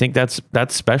 And I think that's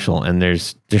special. And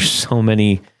there's so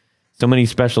many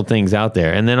special things out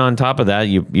there. And then on top of that,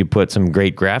 you put some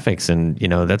great graphics, and you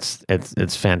know,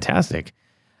 it's fantastic.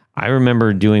 I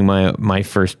remember doing my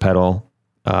first pedal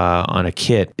on a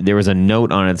kit. There was a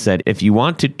note on it that said, if you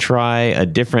want to try a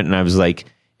different, and I was like,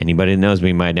 anybody that knows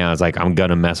me by now is like, I'm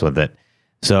gonna mess with it.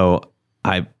 So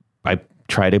I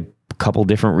tried a couple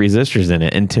different resistors in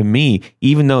it. And to me,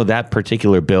 even though that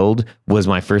particular build was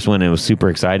my first one and it was super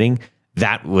exciting,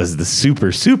 that was the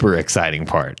super, super exciting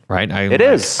part, right? It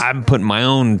is. I'm putting my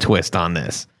own twist on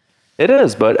this. It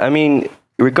is, but I mean,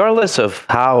 regardless of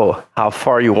how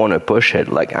far you want to push it,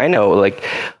 like I know, like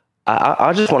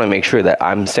I just want to make sure that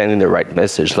I'm sending the right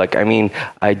message. Like, I mean,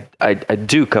 I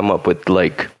do come up with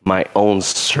like my own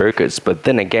circuits, but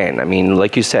then again, I mean,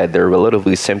 like you said, they're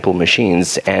relatively simple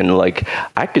machines, and like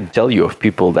I could tell you of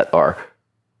people that are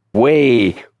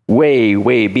way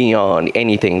beyond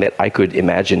anything that I could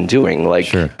imagine doing. Like,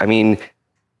 sure. I mean,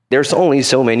 there's only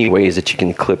so many ways that you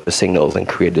can clip the signals and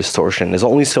create distortion. There's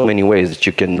only so many ways that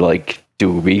you can like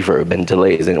do reverb and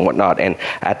delays and whatnot. And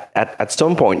at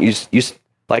some point, you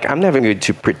like, I'm never going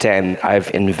to pretend I've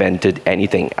invented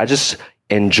anything. I just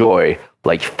enjoy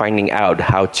like finding out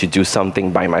how to do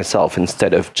something by myself,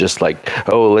 instead of just like,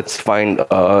 oh, let's find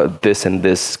this and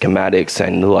this schematics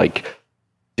and like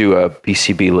do a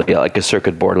PCB layout, like a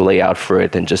circuit board layout for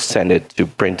it, and just send it to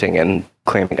printing and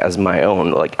claim it as my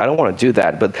own. Like, I don't want to do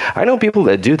that, but I know people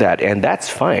that do that, and that's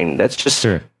fine. That's just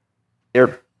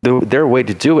their way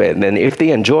to do it. And then if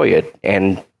they enjoy it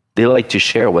and they like to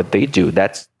share what they do,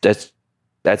 that's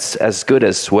as good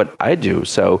as what I do.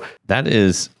 So that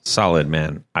is solid,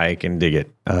 man. I can dig it.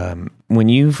 When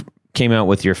you came out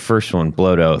with your first one,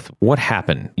 Blood Oath, what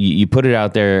happened? You put it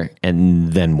out there,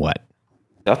 and then what?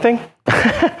 Nothing.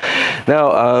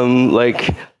 No,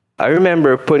 like I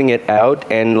remember putting it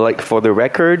out, and like for the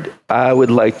record, I would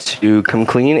like to come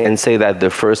clean and say that the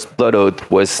first Blood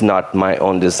Oath was not my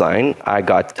own design. I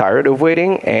got tired of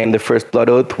waiting, and the first Blood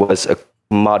Oath was a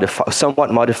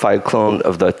somewhat modified clone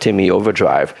of the Timmy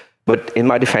Overdrive. But in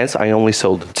my defense, I only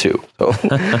sold 2. So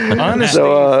honestly,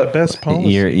 the best policy.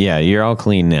 You're all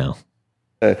clean now.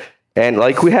 And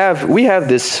like we have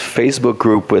this Facebook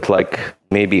group with like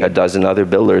maybe a dozen other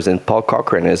builders, and Paul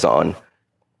Cochran is on.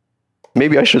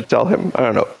 Maybe I should tell him. I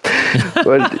don't know.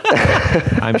 But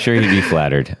I'm sure he'd be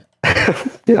flattered.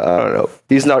 Yeah, I don't know.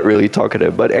 He's not really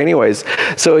talkative. But anyways,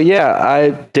 so yeah,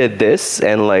 I did this,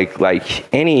 and like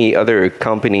any other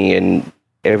company in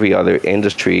every other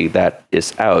industry that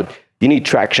is out, you need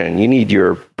traction. You need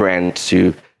your brand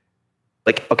to,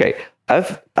 like, okay,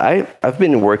 I've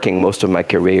been working most of my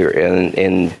career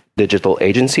in digital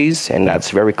agencies, and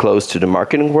that's very close to the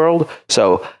marketing world.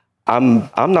 So I'm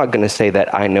not going to say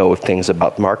that I know things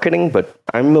about marketing, but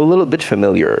I'm a little bit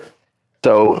familiar.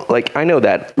 So like, I know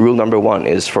that rule number 1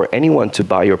 is for anyone to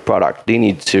buy your product, they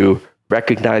need to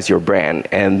recognize your brand.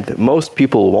 And most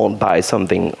people won't buy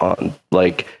something on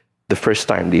like the first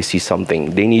time they see something,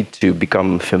 they need to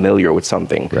become familiar with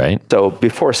something. Right. So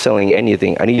before selling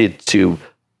anything, I needed to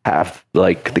have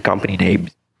like the company name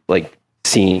like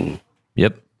seen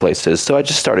Yep. places. So I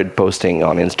just started posting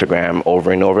on Instagram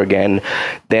over and over again.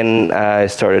 Then I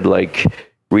started like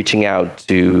reaching out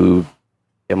to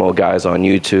demo guys on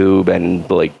YouTube and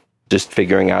like just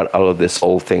figuring out how this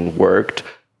whole thing worked.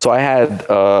 So I had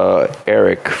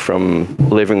Eric from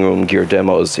Living Room Gear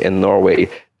Demos in Norway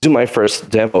do my first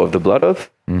demo of the Blood Oath.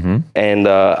 And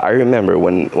I remember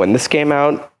when this came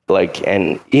out, like,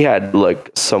 and he had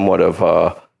like somewhat of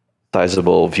a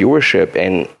sizable viewership,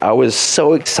 and I was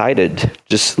so excited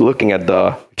just looking at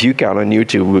the view count on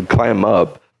YouTube would climb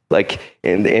up. Like,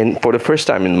 and for the first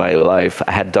time in my life,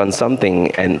 I had done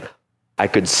something and I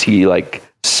could see like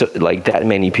that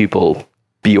many people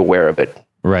be aware of it.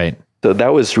 Right. So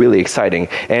that was really exciting.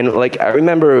 And like, I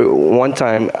remember one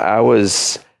time I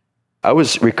was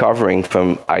recovering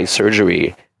from eye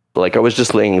surgery. Like, I was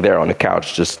just laying there on the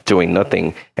couch, just doing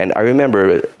nothing. And I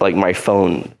remember like my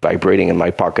phone vibrating in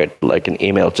my pocket, like an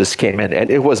email just came in, and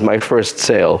it was my first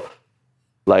sale.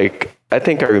 Like, I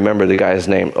think I remember the guy's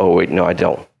name. Oh wait, no, I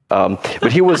don't.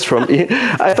 But he was from,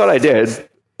 I thought I did.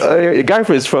 A guy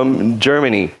was from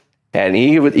Germany, and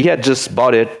he had just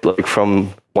bought it like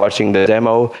from watching the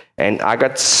demo, and I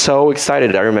got so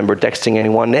excited. I remember texting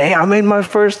anyone, "Hey, I made my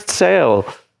first sale."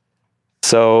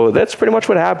 So that's pretty much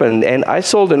what happened. And I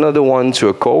sold another one to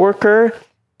a coworker,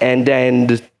 and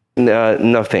then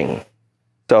nothing.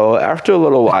 So after a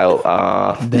little while,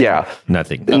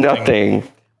 Nothing.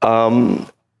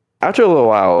 After a little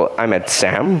while, I met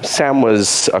Sam. Sam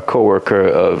was a coworker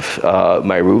of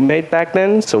my roommate back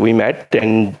then. So we met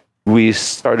and we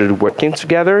started working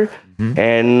together.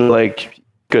 And like,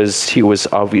 because he was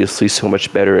obviously so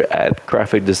much better at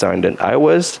graphic design than I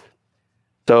was.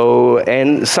 So,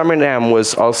 and Summer NAMM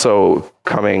was also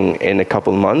coming in a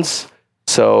couple months.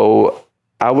 So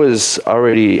I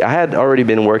had already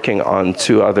been working on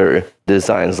two other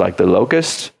designs, like the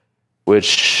Locust,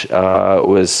 which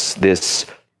was this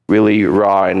really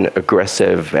raw and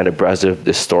aggressive and abrasive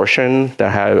distortion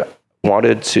that I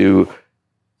wanted to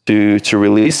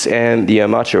release, and the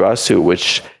Amaterasu,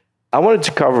 which I wanted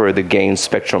to cover the gain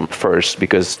spectrum first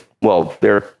because, well,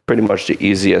 they're pretty much the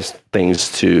easiest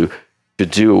things to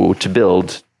do, to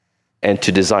build, and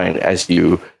to design as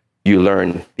you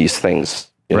learn these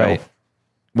things. Right. Know?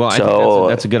 Well, I think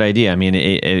that's a good idea. I mean,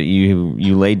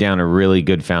 you laid down a really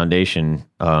good foundation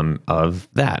of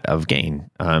gain.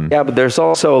 Yeah, but there's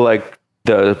also like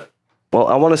I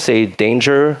want to say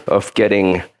danger of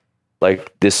getting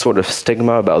like this sort of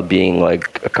stigma about being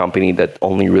like a company that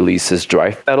only releases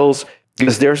drive pedals,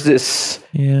 because there's this.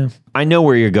 Yeah, I know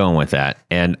where you're going with that,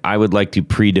 and I would like to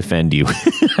pre-defend you.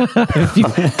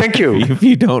 Thank you. If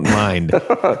you don't mind.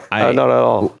 Not at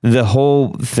all. The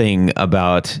whole thing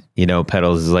about,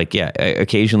 pedals is like, yeah,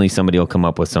 occasionally somebody will come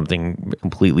up with something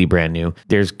completely brand new.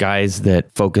 There's guys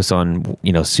that focus on,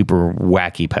 super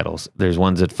wacky pedals. There's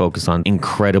ones that focus on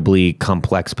incredibly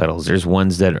complex pedals. There's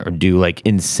ones that do like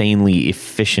insanely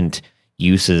efficient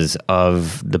uses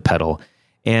of the pedal.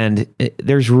 And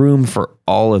there's room for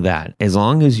all of that, as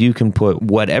long as you can put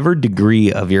whatever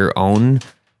degree of your own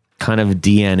kind of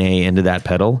DNA into that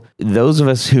pedal. Those of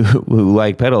us who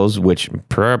like pedals, which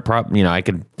I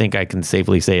can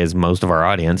safely say is most of our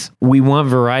audience, we want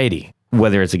variety.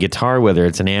 Whether it's a guitar, whether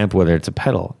it's an amp, whether it's a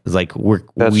pedal, it's like we're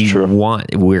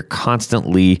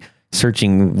constantly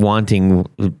searching, wanting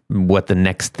what the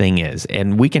next thing is,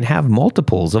 and we can have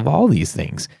multiples of all these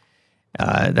things.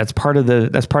 That's part of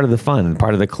the fun,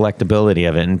 part of the collectability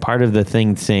of it, and part of the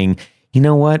thing saying, you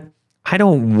know what, I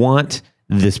don't want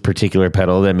this particular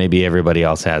pedal that maybe everybody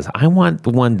else has. I want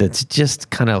the one that's just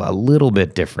kind of a little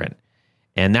bit different,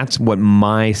 and that's what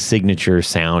my signature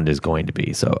sound is going to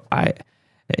be. So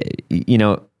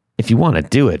if you want to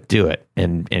do it,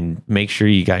 and make sure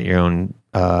you got your own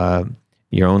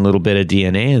little bit of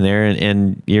DNA in there,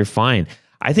 and you're fine.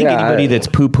 I think anybody that's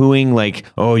poo-pooing like,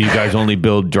 oh, you guys only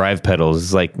build drive pedals,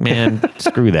 is like, man,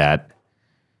 screw that.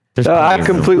 I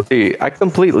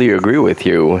completely agree with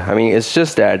you. I mean, it's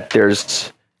just that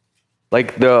there's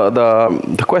like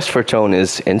the quest for tone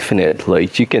is infinite.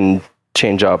 Like, you can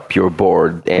change up your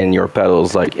board and your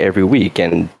pedals like every week,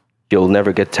 and you'll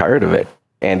never get tired of it.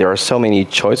 And there are so many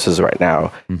choices right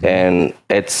now, and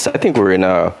I think we're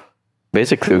in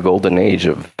basically a golden age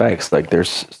of effects. Like,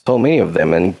 there's so many of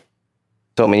them, and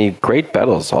so many great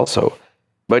pedals also.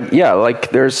 But yeah,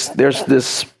 like there's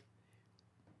this,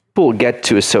 people get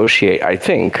to associate, I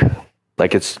think,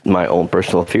 like, it's my own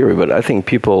personal theory, but I think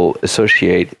people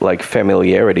associate like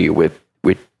familiarity with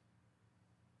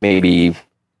maybe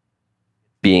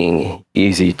being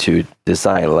easy to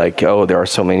design. Like, oh, there are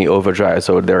so many overdrives,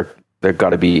 so they're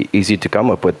got to be easy to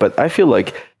come up with. But I feel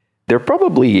like they're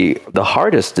probably the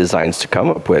hardest designs to come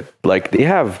up with. Like, they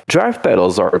have drive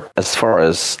pedals are, as far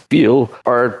as feel,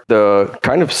 are the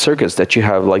kind of circuits that you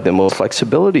have like the most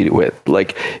flexibility with.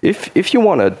 Like, if you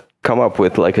want to come up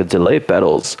with like a delay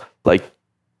pedals, like,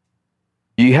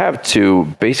 you have to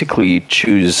basically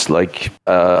choose like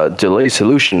a delay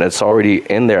solution that's already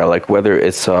in there, like whether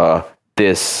it's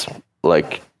this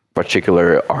like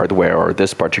particular hardware or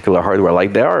this particular hardware.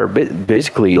 Like, there are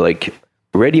basically like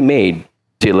ready-made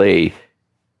delay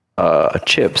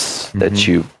chips that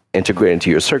you integrate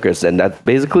into your circuits, and that's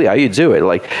basically how you do it.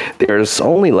 Like, there's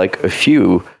only like a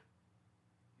few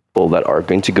people that are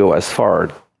going to go as far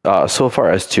so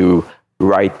far as to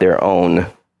write their own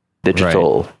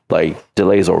digital like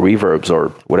delays or reverbs or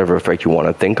whatever effect you want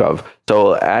to think of.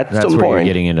 So at That's some where point, you're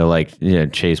getting into like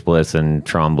Chase Bliss and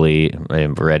Trombley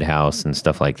and Red House and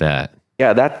stuff like that.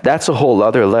 yeah, that's a whole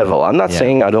other level. I'm not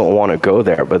saying I don't want to go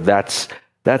there, but that's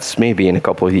maybe in a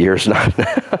couple of years.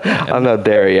 I'm not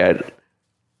there yet.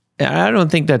 I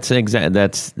don't think that's exact.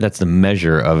 That's the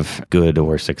measure of good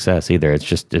or success either. It's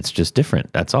just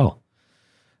different. That's all.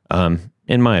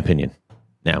 In my opinion.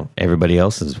 Now everybody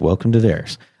else is welcome to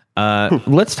theirs.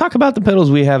 Let's talk about the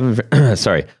pedals we have.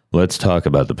 Let's talk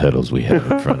about the pedals we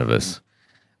have in front of us.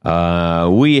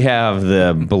 We have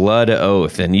the Blood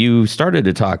Oath, and you started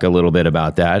to talk a little bit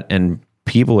about that, and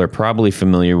people are probably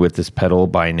familiar with this pedal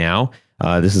by now.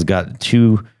 This has got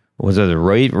two. Was it the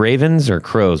ravens or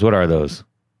crows? What are those?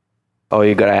 Oh,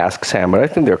 you gotta ask Sam, but I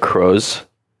think they're crows.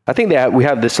 I think we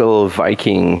have this little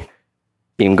Viking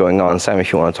theme going on. Sam,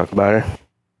 if you want to talk about it.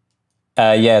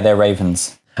 Yeah, they're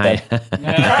ravens. Sorry.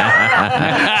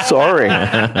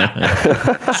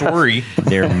 Sorry.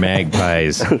 They're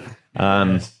magpies.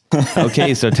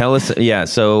 Okay, so tell us. Yeah,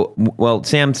 so well,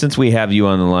 Sam, since we have you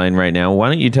on the line right now, why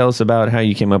don't you tell us about how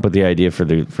you came up with the idea for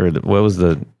the what was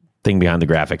the thing behind the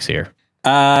graphics here?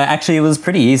 Actually, it was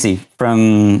pretty easy.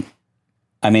 The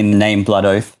name Blood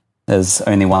Oath. There's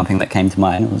only one thing that came to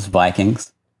mind. It was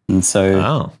Vikings, and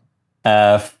so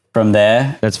from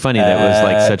there, that's funny. That was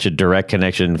like such a direct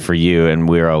connection for you, and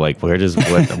we were all like, "Where does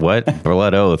what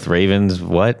Blood Oath Ravens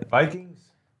what Vikings?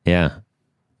 Yeah.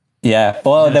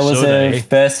 Well, there was a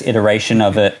first iteration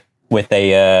of it with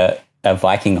a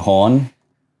Viking horn,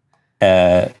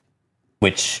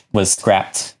 which was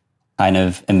scrapped kind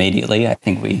of immediately. I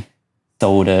think we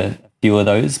sold a few of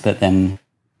those, but then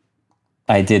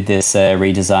I did this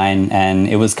redesign, and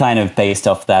it was kind of based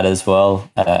off that as well,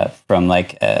 from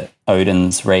like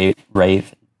Odin's Ravens.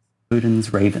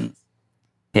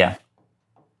 Yeah.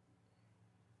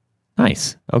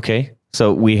 Nice. Okay.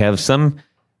 So we have some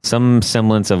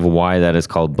semblance of why that is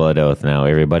called Blood Oath now.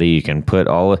 Everybody can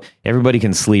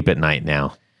sleep at night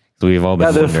now. So we've all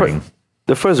been wondering.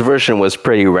 The first version was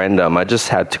pretty random. I just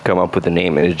had to come up with a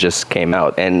name, and it just came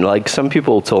out. And like, some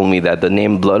people told me that the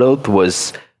name Blood Oath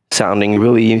was sounding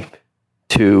really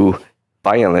too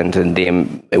violent, and they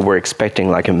were expecting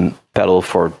like a pedal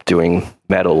for doing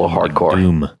metal or hardcore.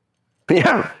 Doom.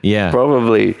 Yeah.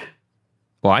 Probably.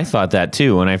 Well, I thought that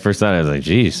too when I first thought it. I was like,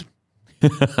 geez.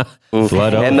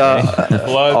 Blood Oath. And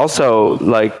also,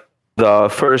 like, the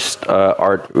first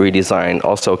art redesign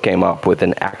also came up with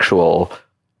an actual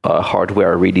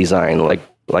hardware redesign.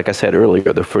 Like I said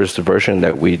earlier, the first version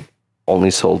that we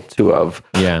only sold 2 of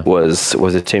was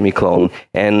a Timmy clone.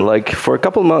 And like, for a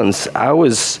couple months,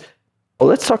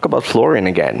 let's talk about Florian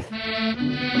again.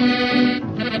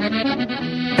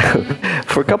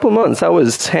 For a couple months, I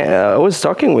was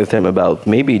talking with him about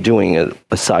maybe doing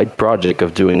a side project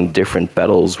of doing different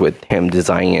pedals with him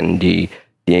designing the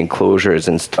enclosures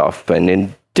and stuff, and it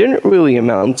didn't really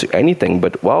amount to anything.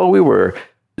 But while we were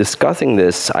discussing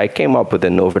this, I came up with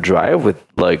an overdrive with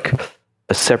like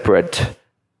a separate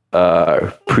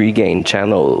pre-gain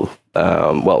channel.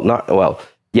 And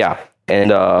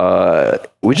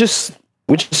we just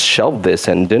shelved this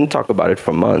and didn't talk about it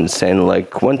for months. And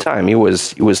like, one time he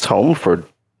was home for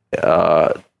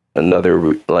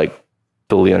another like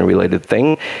totally unrelated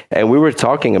thing, and we were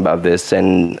talking about this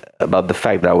and about the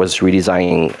fact that I was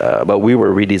redesigning, but we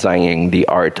were redesigning the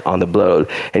art on the Blood.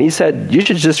 And he said, you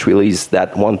should just release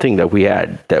that one thing that we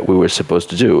were supposed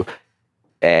to do.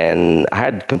 And I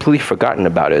had completely forgotten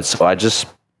about it, so I just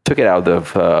took it out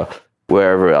of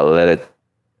wherever I let it.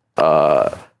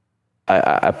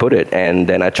 I put it, and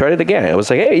then I tried it again. It was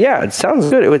like, hey, yeah, it sounds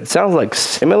good. It sounds like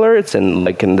similar. It's in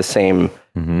the same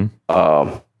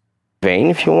vein,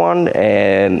 if you want.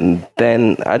 And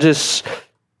then I just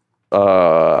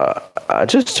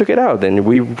took it out, and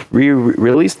we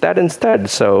released that instead.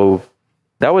 So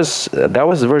that was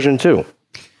version 2.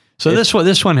 So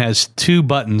this one has 2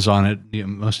 buttons on it.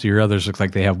 Most of your others look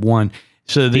like they have one.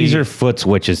 So These are foot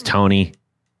switches, Tony.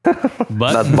 buttons.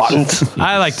 Not buttons.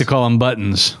 I like to call them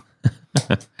buttons.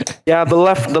 Yeah, the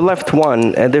left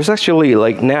one. And there's actually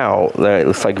like now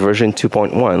it's like version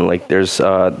 2.1. Like there's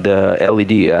the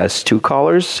LED has 2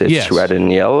 colors. It's Yes. red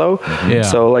and yellow. Yeah.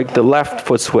 So like the left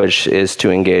foot switch is to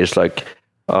engage like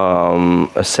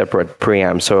a separate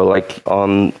preamp. So like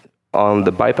on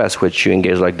the bypass switch, you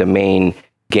engage like the main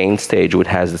gain stage, which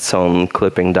has its own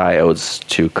clipping diodes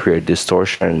to create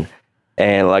distortion.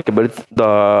 And like, but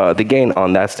the gain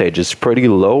on that stage is pretty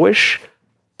lowish.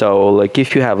 So like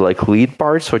if you have like lead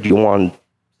parts or you want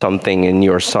something in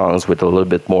your songs with a little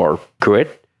bit more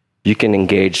grit, you can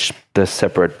engage the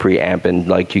separate preamp and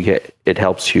like it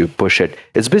helps you push it.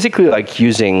 It's basically like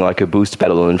using like a boost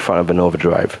pedal in front of an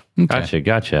overdrive.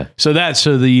 Gotcha. So the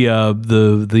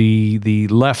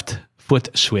left foot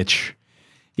switch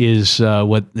is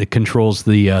what it controls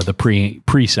the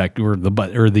preset or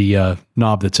the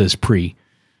knob that says pre. Is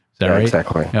that right?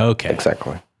 Exactly. Okay.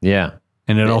 Exactly. Yeah.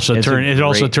 And it also it's a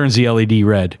also great- turns the LED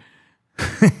red.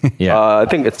 Yeah. I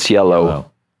think it's yellow.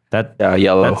 Oh,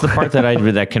 Yellow. That's the part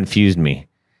that confused me.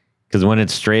 Because when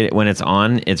it's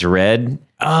on, it's red.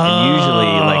 And usually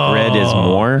like red is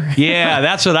more. Yeah,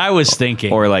 that's what I was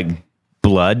thinking. Or like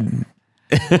blood.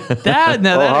 That explains,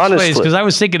 honestly- because I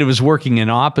was thinking it was working in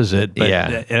opposite, but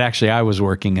Yeah. I was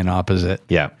working in opposite.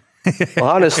 Yeah. Well,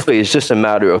 honestly, it's just a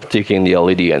matter of taking the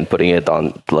LED and putting it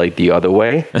on like the other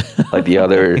way, like the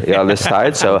other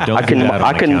side. So Don't I can do that on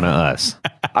I account of can us.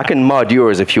 I can mod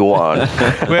yours if you want.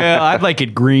 Well, I'd like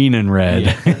it green and red.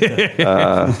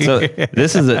 So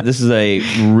this is a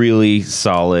really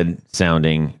solid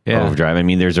sounding Yeah. overdrive. I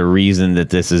mean, there's a reason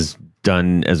that this is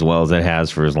done as well as it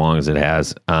has for as long as it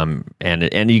has.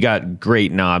 And you got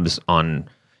great knobs on.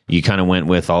 You kind of went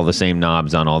with all the same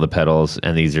knobs on all the pedals,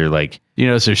 and these are like You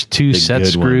notice there's 2 set good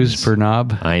screws ones. per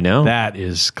knob. I know That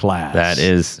is class. that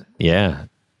is yeah.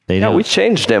 They Yeah, don't- we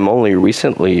changed them only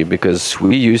recently because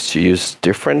we used to use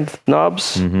different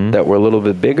knobs that were a little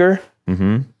bit bigger.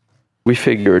 Mm-hmm. We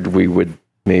figured we would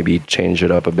maybe change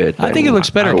it up a bit. I think it looks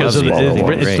better because love the smaller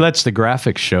one. it lets the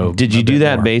graphics show. Did you a do bit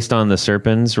that more. based on the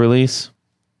Serpens release?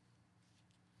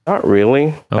 Not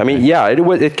really. I mean, yeah,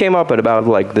 it came up at about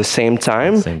like the same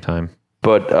time, Same time.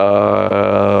 but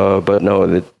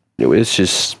no, it was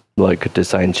just like a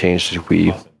design change that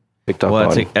we picked up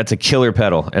Well, on. that's a killer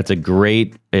pedal. That's a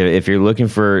great, if you're looking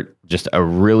for just a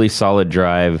really solid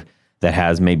drive that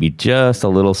has maybe just a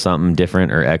little something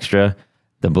different or extra,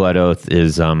 the Blood Oath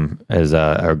is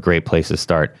a great place to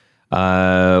start.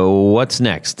 What's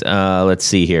next? Let's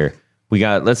see here. We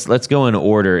got, let's go in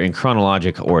order, in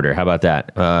chronological order. How about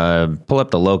that? Pull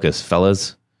up the Locust,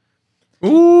 fellas.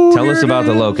 Ooh, Tell us here it about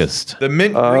the is. Locust. The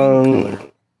mint green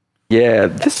color. Yeah,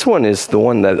 this one is the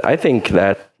one that I think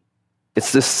that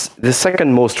it's the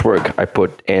second most work I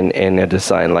put in a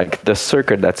design. Like the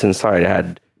circuit that's inside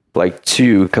had like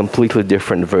 2 completely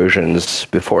different versions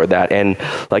before that. And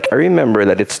like I remember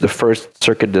that it's the first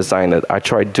circuit design that I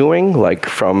tried doing like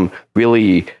from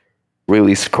really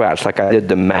scratch. Like I did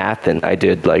the math and I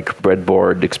did like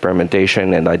breadboard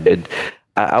experimentation and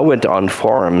I went on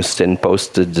forums and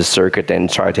posted the circuit and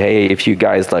tried, hey, if you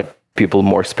guys like people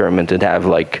more experimented have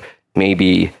like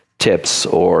maybe tips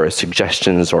or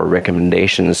suggestions or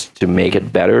recommendations to make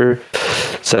it better.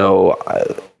 So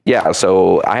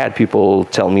so I had people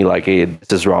tell me like, hey,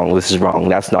 this is wrong,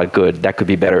 that's not good, that could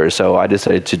be better. So I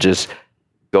decided to just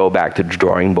go back to the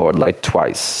drawing board like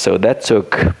twice. So that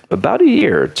took about a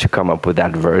year to come up with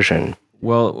that version.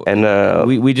 Well, And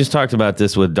we just talked about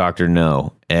this with Dr.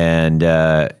 No, and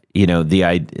the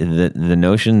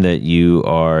notion that you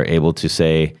are able to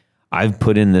say, I've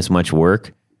put in this much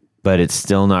work, but it's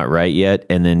still not right yet,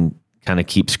 and then kind of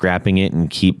keep scrapping it and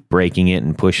keep breaking it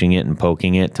and pushing it and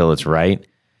poking it till it's right.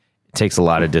 It takes a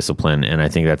lot of discipline, and I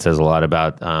think that says a lot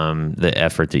about the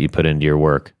effort that you put into your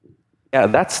work. yeah,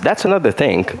 that's another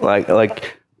thing.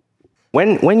 Like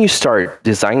when you start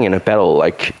designing a pedal,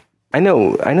 like I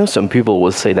know some people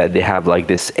will say that they have like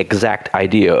this exact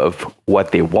idea of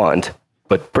what they want,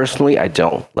 but personally I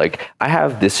don't. Like I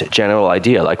have this general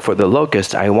idea. Like for the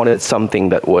Locust, I wanted something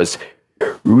that was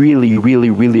really, really,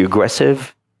 really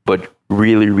aggressive, but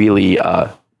really, really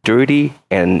dirty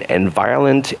and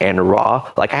violent and raw.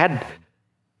 Like I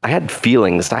had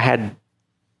feelings. I had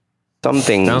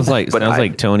something. Sounds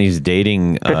like Tony's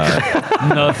dating.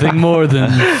 Nothing more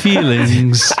than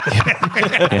feelings.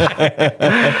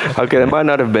 Okay, that might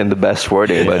not have been the best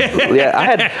wording, but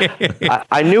yeah,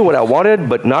 I knew what I wanted,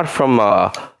 but not from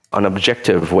an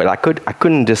objective way. I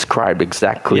couldn't describe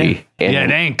exactly.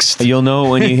 Angst. You'll know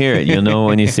when you hear it. You'll know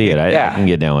when you see it. I can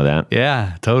get down with that.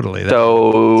 Yeah, totally.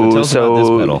 So tell us about this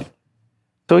pedal.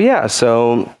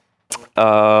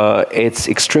 It's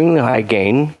extremely high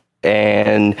gain,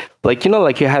 and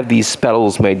you have these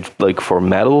pedals made like for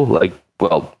metal, the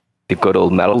good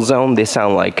old Metal Zone. They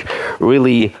sound like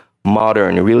really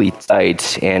modern, really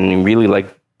tight, and really like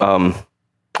the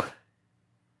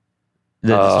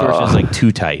distortion is like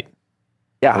too tight.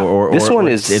 Yeah,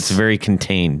 it's very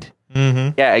contained.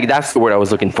 Mm-hmm. Yeah, that's the word I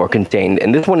was looking for, contained.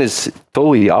 And this one is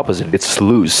totally the opposite. It's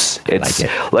loose. It's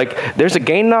like there's a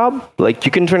gain knob, like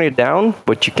you can turn it down,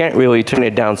 but you can't really turn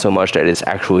it down so much that it's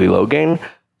actually low gain.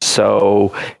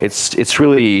 So it's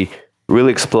really,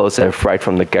 really explosive right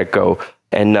from the get-go.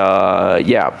 And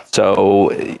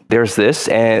so there's this,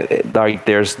 and like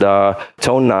there's the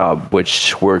tone knob,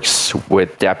 which works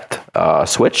with depth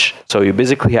switch. So you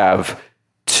basically have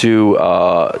two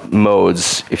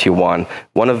modes if you want.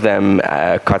 One of them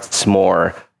cuts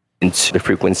more into the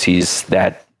frequencies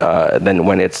that than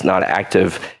when it's not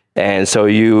active. And so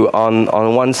you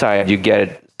on one side you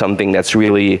get something that's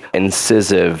really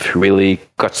incisive, really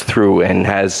cuts through and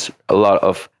has a lot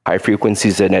of high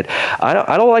frequencies in it. I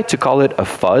don't like to call it a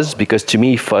fuzz, because to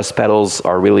me fuzz pedals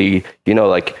are really,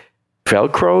 like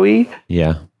Velcro-y.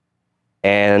 Yeah.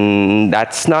 And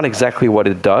that's not exactly what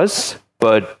it does,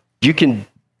 but you can,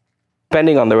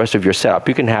 depending on the rest of your setup,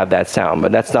 you can have that sound,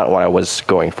 but that's not what I was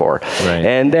going for. Right.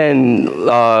 And then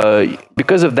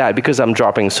because of that, because I'm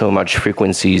dropping so much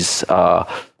frequencies,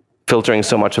 filtering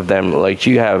so much of them, like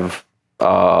you have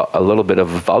a little bit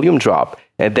of a volume drop.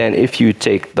 And then if you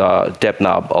take the depth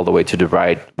knob all the way to the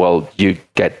right, well, you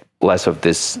get less of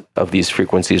these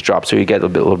frequencies drop. So you get a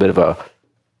little bit of a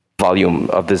volume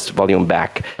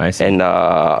back. I see. And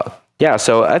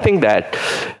so I think that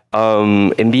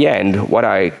in the end, what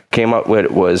I came up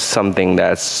with was something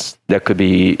that could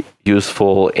be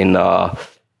useful in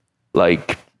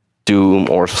like doom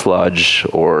or sludge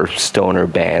or stoner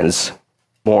bands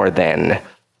more than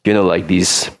like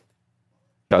these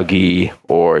chuggy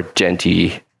or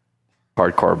genty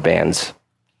hardcore bands.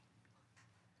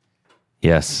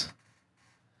 Yes,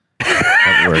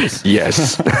 that works.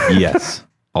 Yes. Yes,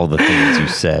 all the things you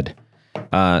said.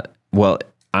 Well,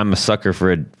 I'm a sucker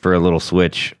for a little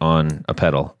switch on a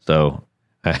pedal. So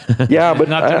yeah, but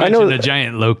not to mention the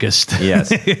giant locust. Yes.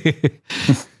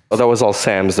 Well, that was all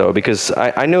Sam's though, because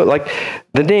I know like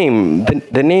the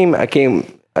name I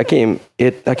came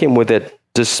with it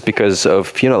just because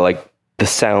of like the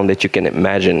sound that you can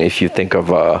imagine if you think of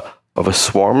a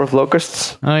swarm of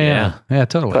locusts. Oh yeah,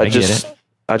 totally.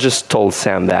 I just told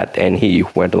Sam that, and he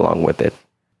went along with it.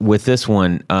 With this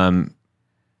one,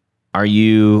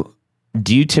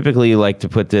 do you typically like to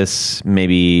put this,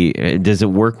 maybe, does it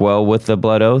work well with the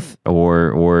Blood Oath,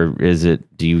 or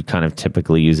do you kind of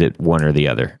typically use it one or the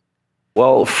other?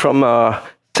 Well, from a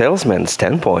salesman's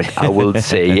standpoint, I will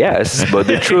say yes, but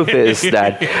the truth is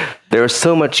that there's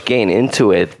so much gain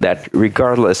into it that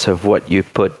regardless of what you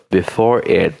put before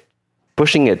it,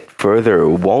 pushing it further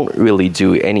won't really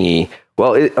do any.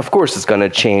 Well, of course, it's going to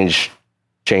change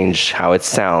how it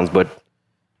sounds, but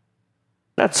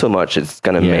not so much it's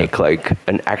going to make like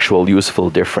an actual useful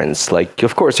difference. Like,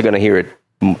 of course, you're going to hear it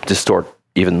distort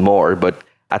even more, but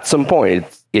at some point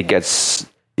you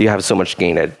have so much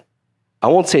gain that I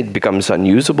won't say it becomes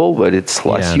unusable, but it's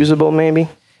less usable maybe.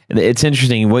 It's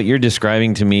interesting what you're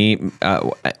describing to me.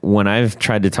 When I've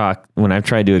tried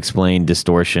to explain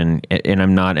distortion, and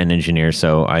I'm not an engineer,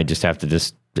 so I just have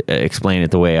to explain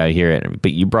it the way I hear it.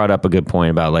 But you brought up a good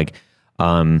point about like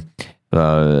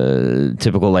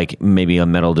typical, like maybe a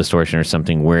metal distortion or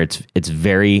something, where it's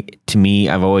very, to me,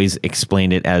 I've always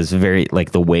explained it as very,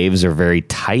 like the waves are very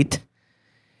tight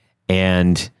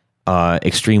and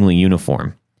extremely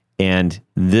uniform. And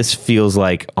this feels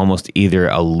like almost either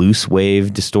a loose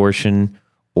wave distortion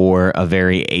or a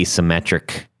very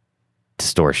asymmetric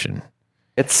distortion.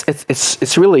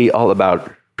 It's really all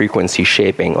about frequency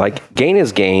shaping. Like gain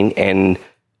is gain, and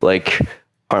like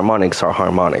harmonics are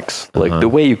harmonics. Like the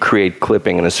way you create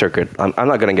clipping in a circuit, I'm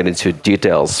not going to get into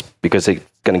details because it's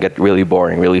going to get really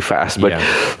boring really fast. But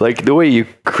like the way you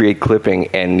create clipping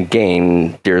and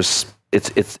gain,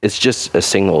 it's just a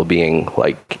signal being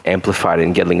like amplified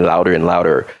and getting louder and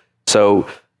louder. So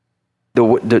the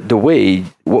way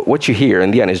what you hear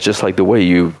in the end is just like the way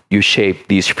you shape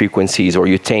these frequencies, or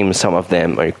you tame some of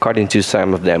them, or you cut into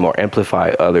some of them, or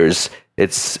amplify others.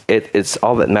 It's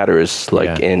all that matters,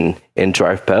 like in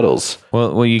drive pedals.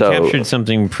 Well, you captured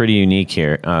something pretty unique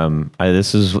here.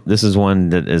 This is one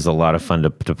that is a lot of fun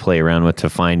to play around with, to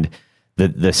find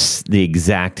the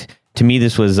exact. To me,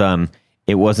 this was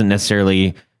it wasn't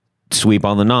necessarily sweep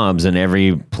all the knobs and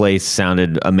every place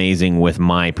sounded amazing with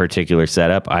my particular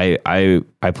setup. I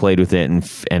played with it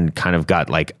and kind of got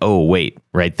like, oh wait,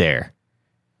 right there.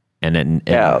 And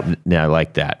I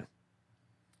like that.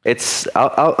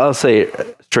 I'll say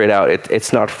it straight out.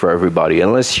 It's not for everybody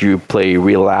unless you play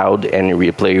real loud and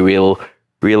you play real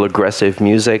aggressive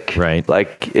music. Right.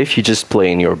 Like if you just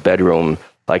play in your bedroom,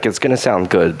 like it's gonna sound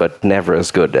good, but never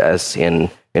as good as in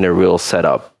a real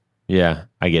setup. Yeah,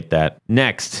 I get that.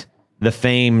 Next, the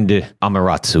famed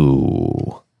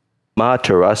Amaterasu.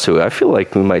 Amaterasu. I feel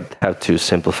like we might have to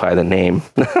simplify the name.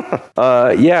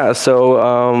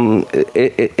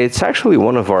 It's actually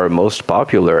one of our most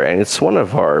popular, and it's one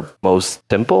of our most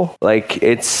simple. Like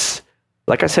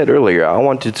I said earlier, I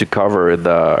wanted to cover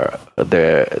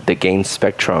the gain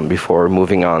spectrum before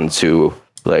moving on to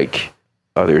like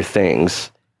other things.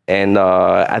 And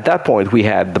at that point, we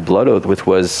had the Blood Oath, which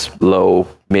was low,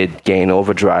 mid gain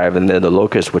overdrive, and then the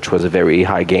Locust, which was a very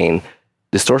high gain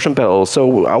distortion pedal.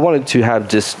 So I wanted to have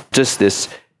just this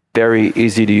very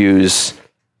easy to use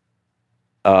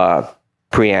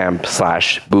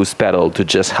preamp / boost pedal to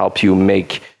just help you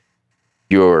make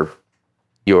your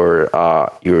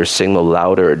signal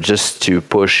louder, just to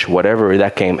push whatever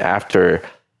that came after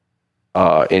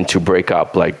into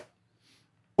breakup, like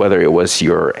whether it was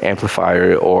your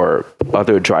amplifier or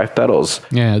other drive pedals.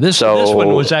 Yeah, this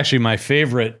one was actually my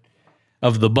favorite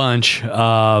of the bunch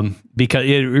because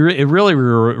it really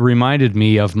reminded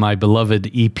me of my beloved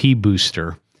EP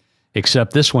booster,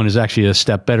 except this one is actually a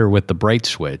step better with the bright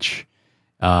switch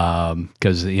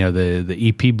because the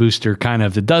EP booster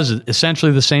it does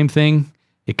essentially the same thing.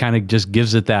 It kind of just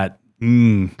gives it that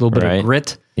little bit of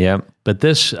grit. Yep. But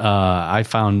this I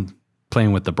found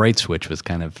playing with the bright switch was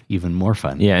kind of even more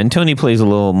fun. Yeah, and Tony plays a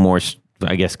little more,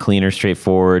 I guess, cleaner,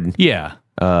 straightforward. Yeah.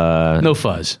 No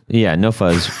fuzz. Yeah, no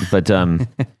fuzz, but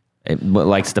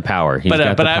likes the power. He's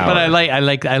got the power.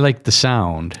 I like the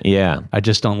sound. Yeah, I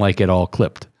just don't like it all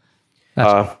clipped.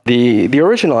 The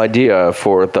original idea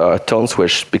for the tone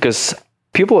switch, because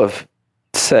people have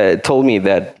told me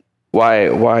that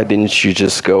why didn't you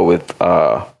just go with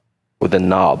a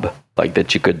knob, like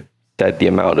that you could set the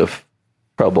amount of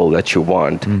treble that you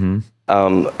want. Mm-hmm.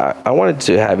 I wanted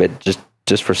to have it just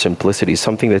for simplicity,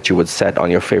 something that you would set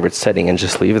on your favorite setting and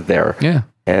just leave it there. Yeah.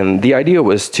 And the idea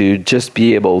was to just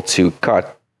be able to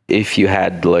cut if you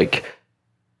had like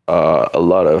a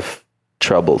lot of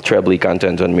trebly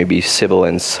content on maybe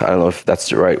sibilance. I don't know if that's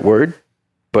the right word,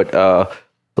 but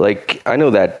like I know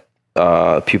that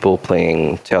people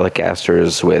playing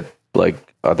Telecasters with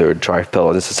like other drive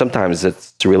pedals, sometimes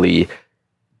it's really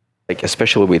like,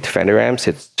 especially with Fender amps,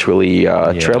 it's really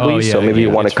trebly. So maybe you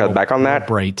want to cut back on that.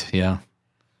 Bright, yeah.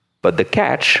 But the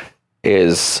catch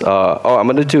is, I'm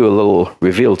going to do a little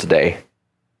reveal today.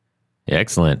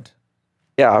 Excellent.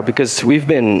 Yeah, because we've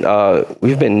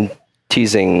been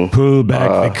teasing. Pull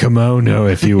back the kimono,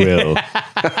 if you will.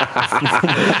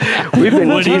 We've been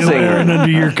what teasing. Are you wearing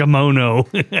under your kimono?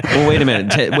 Well, wait a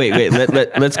minute. Wait.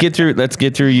 Let's get through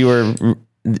the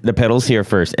pedals here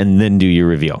first, and then do your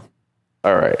reveal.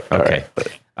 All right. Okay.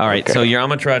 All right. Okay. So your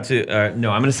Amaterasu. No,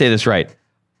 I'm going to say this right.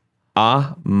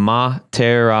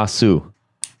 Amaterasu.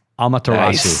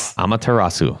 Nice.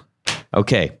 Amaterasu.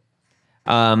 Okay.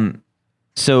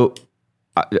 So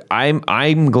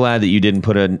I'm glad that you didn't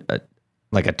put a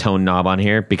tone knob on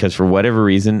here, because for whatever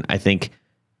reason I think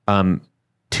 2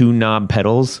 knob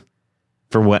pedals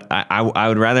for what I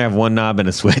would rather have 1 knob and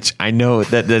a switch. I know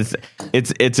that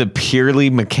it's a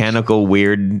purely mechanical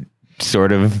weird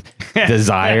sort of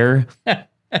desire.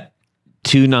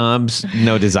 2 knobs,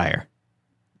 no desire.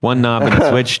 1 knob and a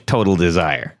switch, total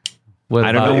desire.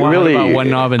 I don't know why. Really, about 1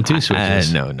 knob and 2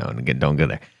 switches. No, don't go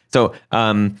there. So,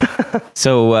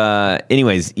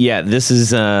 anyways, yeah, this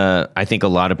is, I think a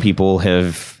lot of people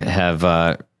have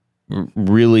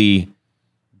really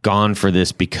gone for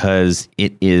this because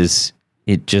it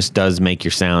just does make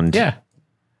your sound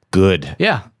good.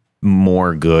 Yeah.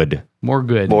 More good. More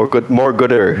gooder. More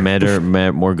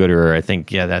gooder. I think,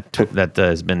 that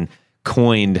has been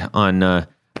coined on, I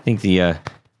think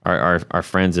our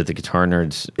friends at the Guitar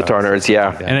Nerds.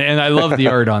 Yeah. And I love the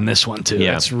art on this one too.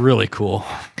 Yeah. It's really cool.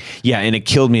 Yeah, and it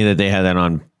killed me that they had that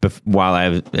on while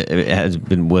I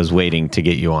was waiting to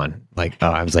get you on. Like,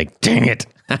 I was like, dang it.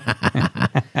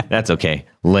 That's okay.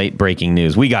 Late breaking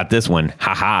news. We got this one.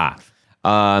 Ha ha.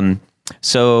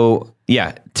 So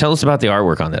yeah, tell us about the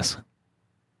artwork on this.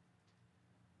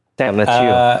 Damn, that's you.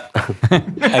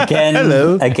 Again,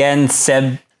 Hello. Again,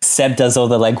 Seb does all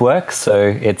the legwork,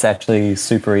 so it's actually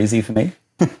super easy for me.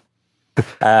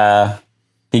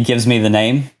 He gives me the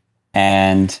name,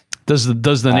 and does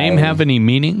the name have any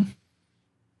meaning?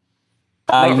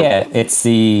 Yeah, it's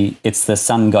the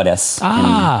sun goddess.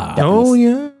 Ah. Oh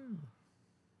yeah.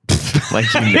 Like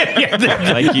you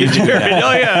do that.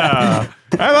 Oh yeah.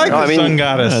 I like the sun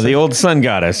goddess. The old sun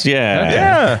goddess. Yeah.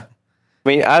 Yeah. I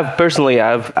mean, I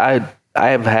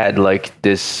have had like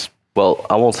this. Well,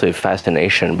 I won't say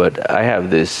fascination, but I have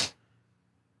this.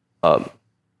 I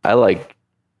like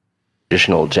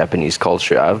traditional Japanese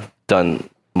culture. I've done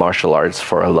martial arts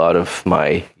for a lot of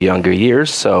my younger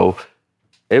years, so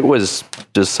it was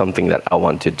just something that I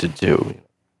wanted to do.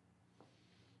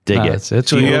 Dig it. It's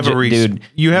So you have dude,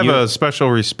 you have a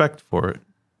special respect for it.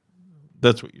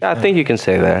 That's what you're I think you can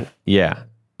say that. Yeah.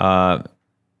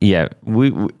 Yeah.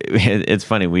 We it's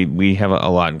funny. We have a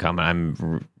lot in common.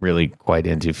 I'm really quite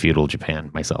into feudal Japan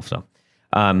myself. So,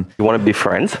 You want to be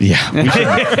friends? yeah, we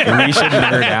should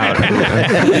nerd out.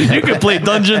 You could play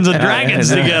Dungeons and Dragons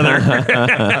together.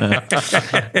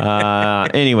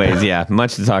 Anyways, yeah,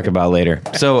 much to talk about later.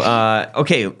 So,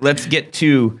 okay, let's get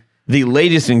to the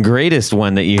latest and greatest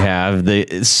one that you have,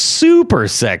 the super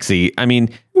sexy. I mean,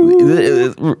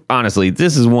 honestly,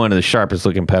 this is one of the sharpest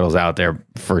looking pedals out there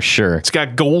for sure. It's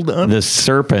got gold on it. The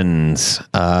Serpens.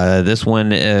 This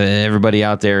one, everybody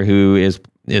out there who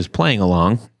is playing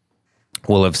along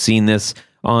will have seen this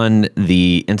on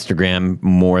the Instagram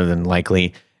more than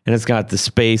likely. And it's got the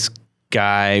space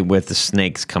guy with the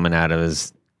snakes coming out of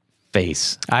his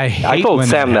face. I hate told when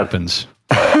Sam that that- happens.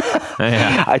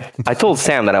 I told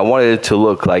Sam that I wanted it to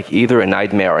look like either a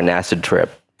nightmare or an acid trip.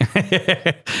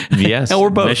 Yes. Or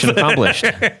both. Mission accomplished.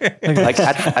 Like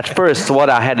at first, what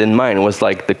I had in mind was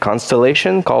like the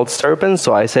constellation called Serpent.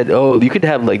 So I said, "Oh, you could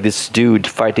have like this dude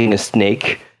fighting a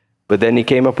snake," but then he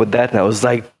came up with that, and I was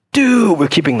like, "Dude, we're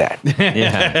keeping that."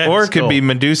 Yeah. Or it could be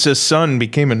Medusa's son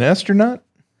became an astronaut.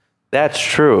 That's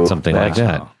true. Something like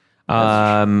that.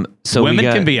 So Women we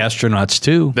got, can be astronauts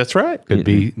too. That's right. Could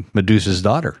be Medusa's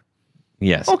daughter.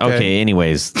 Yes. Okay. Okay.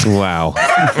 Anyways, wow.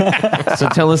 So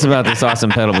tell us about this awesome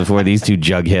pedal before these two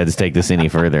jugheads take this any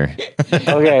further.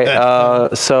 Okay,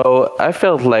 so I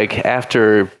felt like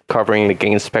after covering the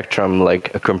gain spectrum,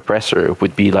 like a compressor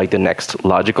would be like the next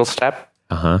logical step.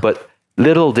 But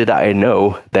little did I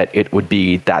know that it would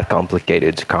be that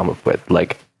complicated to come up with.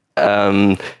 Like,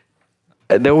 there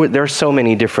are so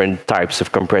many different types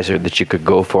of compressor that you could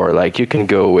go for. Like, you can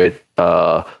go with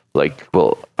I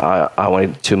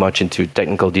went too much into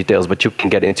technical details, but you can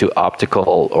get into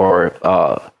optical or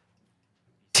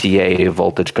TA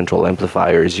voltage control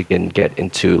amplifiers. You can get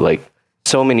into like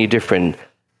so many different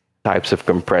types of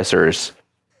compressors.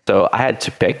 So I had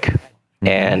to pick,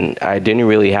 and I didn't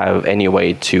really have any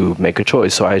way to make a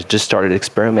choice. So I just started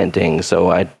experimenting. So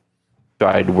I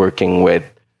tried working with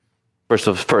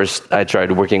first I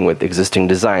tried working with existing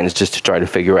designs just to try to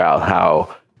figure out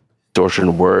how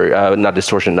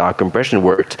compression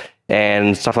worked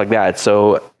and stuff like that.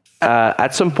 So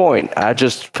at some point, I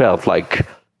just felt like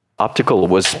optical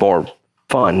was more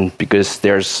fun because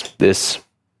there's this.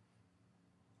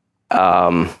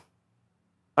 I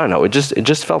don't know. It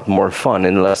just felt more fun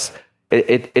and less.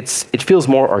 It feels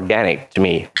more organic to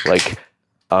me. Like,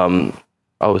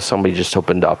 somebody just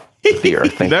opened up the beer.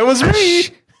 That was me.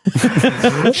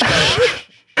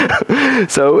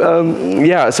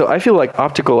 So I feel like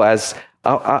optical as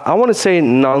I want to say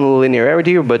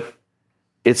non-linearity, but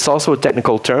it's also a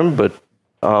technical term, but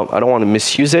I don't want to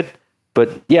misuse it.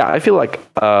 But yeah, I feel like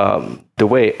the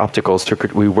way optical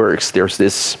circuitry works, there's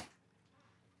this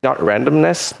not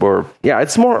randomness, or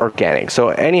it's more organic. So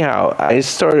anyhow, I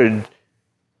started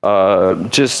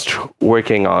just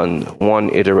working on one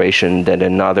iteration, then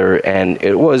another, and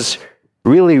it was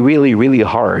really, really, really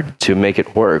hard to make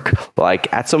it work.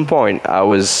 Like at some point, I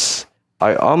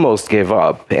almost gave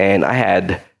up, and I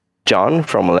had John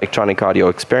from Electronic Audio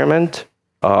Experiment.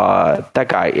 That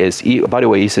guy by the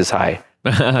way, he says hi.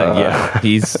 Yeah,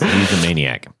 he's a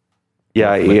maniac.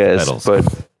 Yeah, with he is. pedals.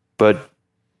 But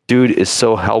dude is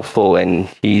so helpful, and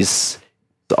he's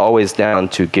always down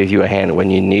to give you a hand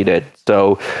when you need it.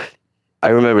 So I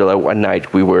remember like one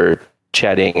night we were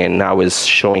chatting, and I was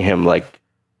showing him like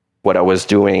what I was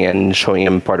doing and showing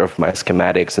him part of my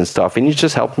schematics and stuff. And he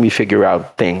just helped me figure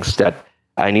out things that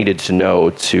I needed to know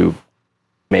to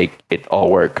make it all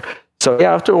work. So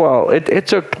yeah, after a while, it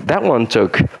took,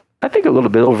 I think, a little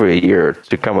bit over a year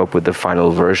to come up with the final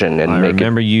version and I make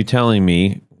remember you telling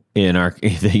me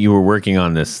that you were working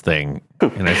on this thing,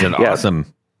 and I said, Yeah.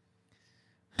 "Awesome."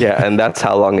 Yeah, and that's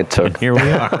how long it took. Here we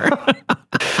are.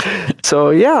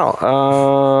 So yeah,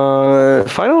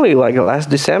 finally, like last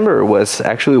December was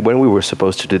actually when we were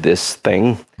supposed to do this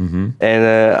thing, and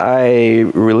I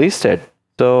released it.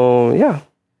 So yeah,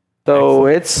 so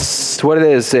it's what it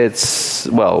is. It's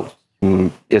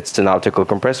an optical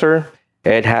compressor,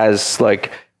 It has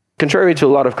like, contrary to a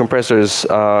lot of compressors,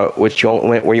 where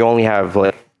you only have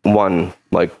like one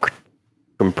like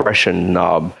compression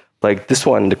knob. Like this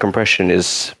one, the compression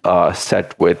is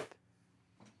set with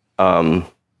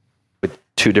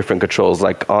two different controls.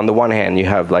 Like on the one hand, you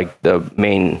have like the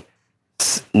main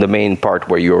part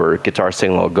where your guitar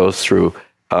signal goes through,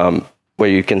 where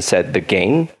you can set the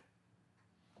gain,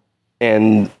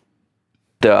 and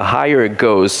the higher it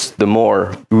goes, the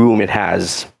more room it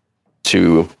has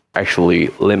to actually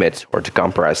limit or to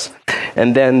compress.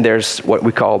 And then there's what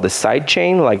we call the side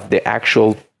chain, like the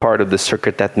actual part of the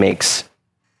circuit that makes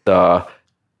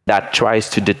that tries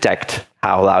to detect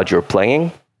how loud you're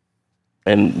playing.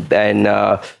 And then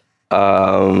I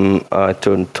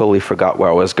totally forgot where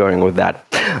I was going with that.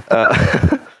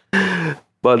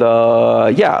 But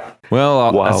yeah.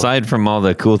 Well, Wow. aside from all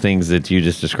the cool things that you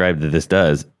just described that this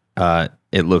does,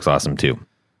 it looks awesome too.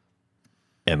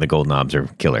 And the gold knobs are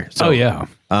killer. So, Oh, yeah.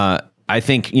 I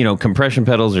think, compression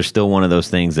pedals are still one of those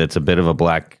things that's a bit of a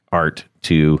black art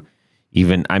to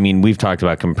even, I mean, we've talked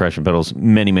about compression pedals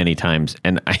many, many times,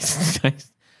 and I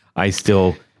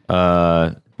still,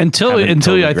 Until haven't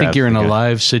totally I think grasped you're in the a guy.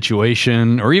 live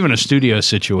situation or even a studio yeah,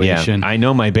 situation. I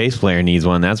know my bass player needs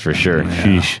one, that's for sure.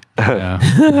 Sheesh. Yeah.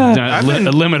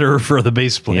 A limiter for the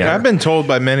bass player. Yeah. I've been told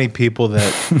by many people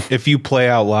that if you play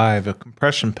out live, a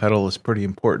compression pedal is pretty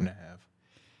important to have.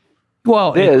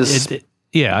 Well, It is.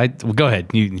 Well, go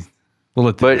ahead. We'll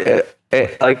let But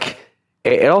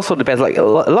it also depends. Like a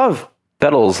lot of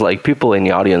pedals, like people in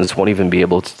the audience won't even be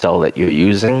able to tell that you're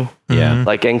using. Yeah.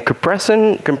 Like, and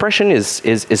compression is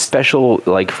special,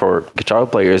 like for guitar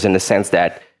players in the sense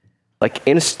that, like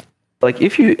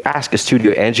if you ask a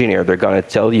studio engineer, they're gonna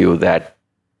tell you that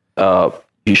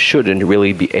you shouldn't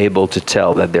really be able to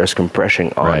tell that there's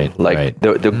compression on. Right, Like right.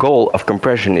 the goal of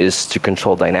compression is to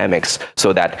control dynamics,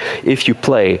 so that if you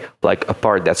play like a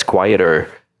part that's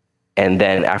quieter, and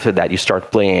then after that you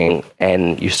start playing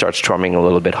and you start strumming a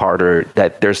little bit harder,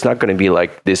 that there's not going to be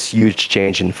like this huge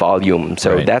change in volume.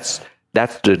 So Right. that's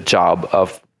the job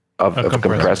of a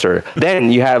compressor.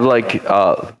 Then you have like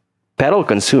pedal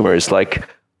consumers. Like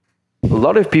a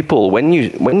lot of people, when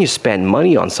you spend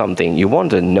money on something, you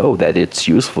want to know that it's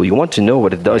useful. You want to know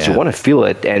what it does. Yeah. You want to feel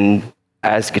it. And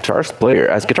as guitar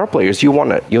players, you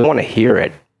want to hear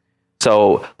it.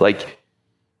 So like,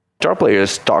 guitar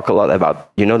players talk a lot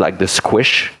about, like the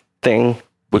squish thing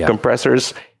with Yeah.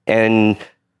 compressors, and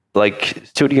like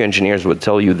studio engineers would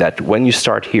tell you that when you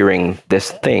start hearing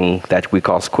this thing that we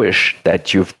call squish,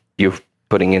 that you're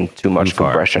putting in too much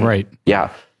far. compression. Right. Yeah.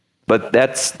 But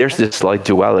there's this like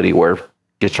duality where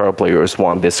guitar players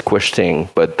want this squish thing,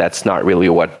 but that's not really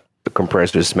what the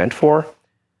compressor is meant for.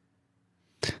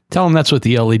 Tell them that's what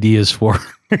the LED is for.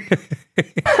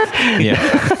 Yeah.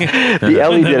 The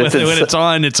LED, when it's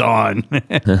on, it's on.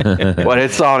 when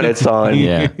it's on, it's on.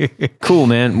 Yeah. Cool,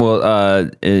 man. Well,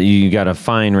 you got a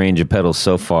fine range of pedals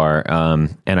so far.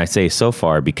 And I say so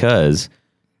far because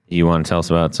you want to tell us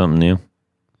about something new?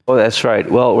 Oh, that's right.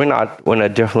 Well, we're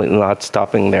definitely not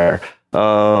stopping there.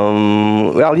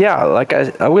 Well, yeah, like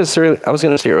I was going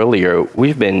to say earlier,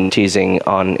 we've been teasing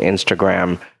on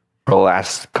Instagram for the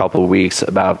last couple of weeks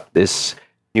about this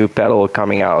new pedal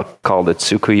coming out called the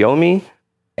Tsukuyomi.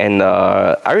 And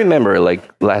I remember like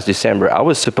last December, I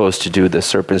was supposed to do the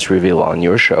Serpent's Reveal on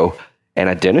your show, and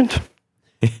I didn't.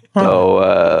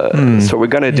 So we're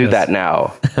going to do that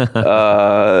now.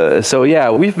 So yeah,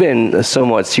 we've been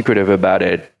somewhat secretive about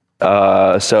it.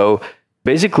 So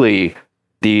basically,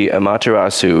 the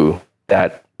Amaterasu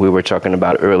that we were talking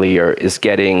about earlier is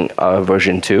getting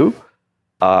version 2.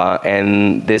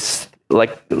 And this,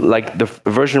 like the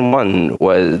version 1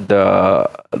 was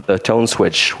the tone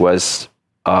switch was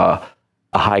a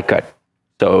high cut.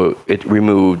 So it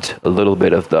removed a little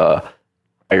bit of the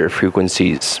higher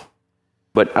frequencies.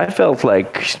 But I felt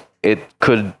like it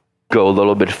could go a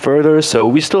little bit further. So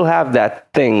we still have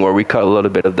that thing where we cut a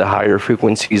little bit of the higher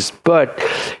frequencies, but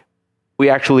we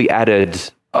actually added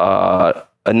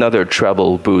another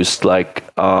treble boost. Like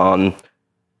I'm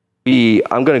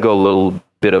going to go a little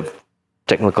bit of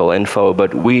technical info,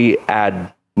 but we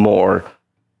add more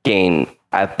gain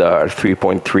at the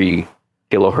 3.3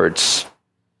 kilohertz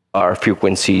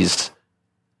frequencies.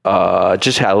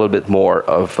 Just had a little bit more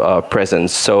of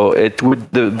presence. So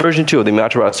the version 2 of the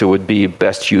Amaterasu would be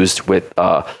best used with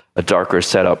a darker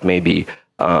setup, maybe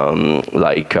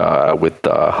like with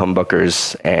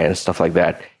humbuckers and stuff like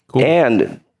that. Cool.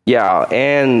 And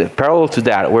parallel to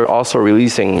that, we're also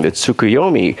releasing the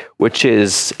Tsukuyomi, which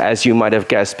is, as you might have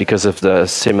guessed, because of the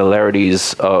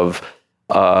similarities of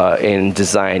in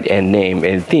design and name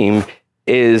and theme,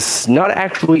 is not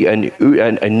actually a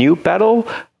new pedal,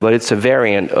 but it's a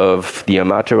variant of the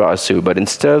Amaterasu. But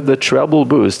instead of the treble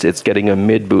boost, it's getting a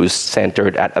mid boost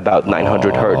centered at about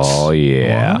 900 hertz. Oh,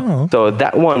 yeah. So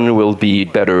that one will be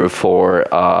better for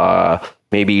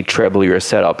maybe treblier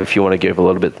setup if you want to give a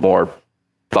little bit more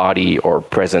body or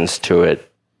presence to it.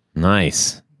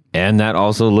 Nice. And that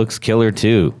also looks killer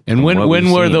too. And when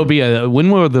will there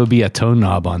be a tone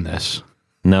knob on this?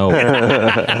 No.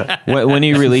 When are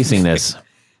you releasing this?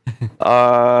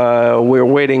 We're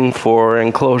waiting for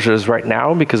enclosures right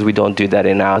now because we don't do that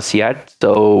in-house yet.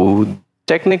 So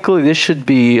technically, this should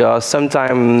be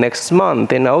sometime next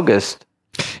month in August.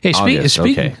 Hey, August,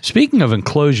 okay. speaking of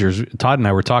enclosures, Todd and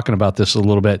I were talking about this a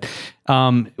little bit.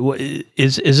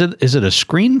 Is it a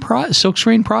silk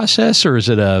screen process, or is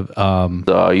it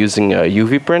using a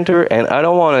UV printer? And I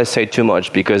don't want to say too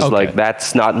much because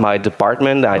that's not my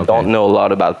department. I don't know a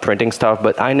lot about printing stuff,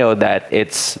 but I know that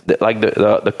it's like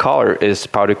the color is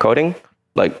powder coating,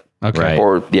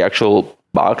 for the actual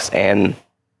box, and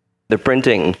the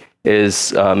printing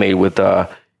is made with a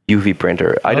UV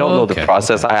printer. I don't know the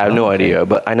process. I have no idea,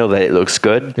 but I know that it looks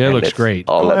good. It looks great.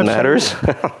 All that matters.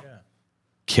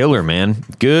 Killer, man.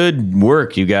 Good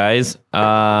work, you guys.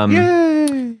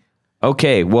 Yay!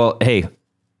 Okay, well, hey,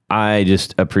 I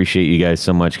just appreciate you guys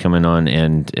so much coming on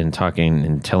and talking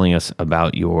and telling us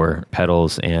about your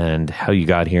pedals and how you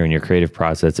got here and your creative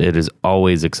process. It is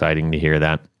always exciting to hear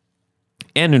that.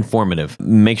 And informative.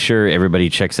 Make sure everybody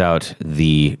checks out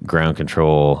the Ground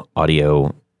Control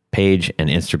audio page and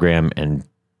Instagram and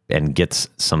gets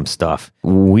some stuff.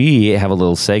 We have a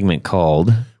little segment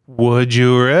called Would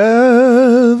You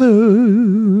Rather?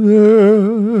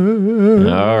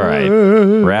 All right.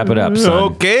 Wrap it up, son.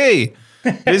 Okay.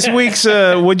 This week's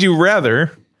Would You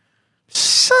Rather.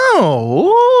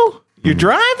 So, you're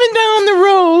driving down the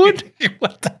road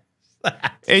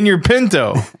in your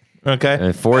Pinto. Okay.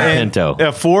 A Ford Pinto.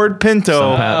 A Ford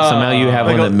Pinto. Somehow you have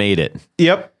one that made it.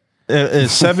 Yep. A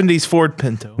 70s Ford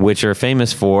Pinto. Which are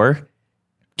famous for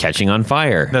catching on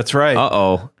fire. That's right.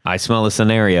 Uh-oh. I smell a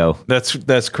scenario.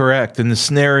 That's correct. And the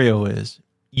scenario is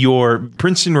your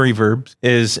Princeton Reverb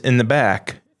is in the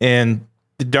back and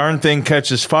the darn thing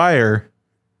catches fire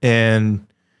and,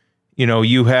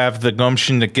 you have the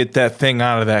gumption to get that thing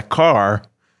out of that car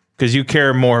because you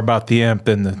care more about the amp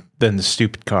than the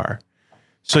stupid car.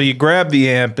 So you grab the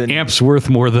amp and amp's worth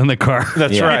more than the car.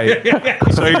 That's right.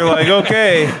 So you're like,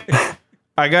 okay,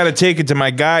 I got to take it to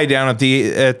my guy down at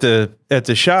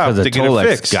the shop the to get Tolex it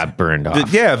fixed. got burned off.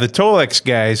 The Tolex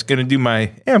guy is going to do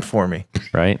my amp for me.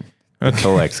 Right? The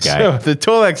Tolex guy. So the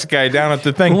Tolex guy down at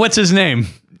the thing. What's his name?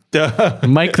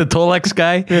 Mike the Tolex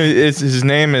guy? His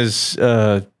name is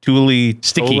Thule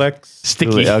Sticky. Tolex.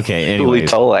 Sticky. Okay, Thule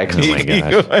anyways. Tolex. Oh my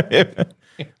gosh.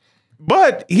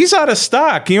 But he's out of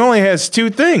stock. He only has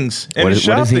two things. In What his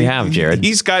shop. does he have, Jared?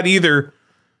 He's got either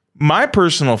my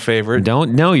personal favorite.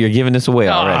 You're giving this away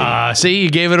already. See, you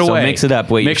gave it away. So mix it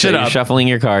up. Wait, mix you're it up. shuffling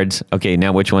your cards. Okay,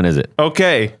 now which one is it?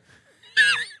 Okay.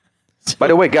 By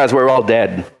the way, guys, we're all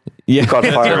dead. Yeah. Caught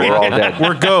fire, we're all dead.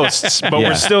 We're ghosts, but Yeah.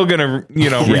 we're still going to,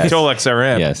 re-Tolex our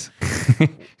amp. Yes.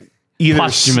 Either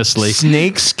Posthumously.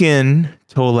 snakeskin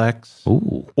Tolex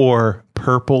Ooh. or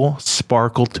purple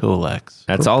sparkle Tolex.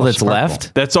 That's all that's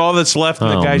left? That's all that's left in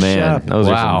the Oh, guy's man. shop. Those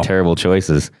are Wow. some terrible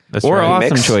choices. That's or right.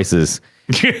 awesome Mix. choices.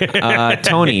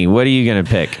 Tony, what are you going to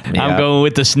pick? I'm going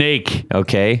with the snake.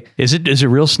 Okay. Is it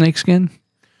real snakeskin?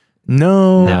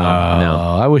 No. No.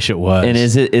 Oh, I wish it was. And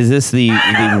is this the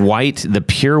white, the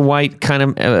pure white kind of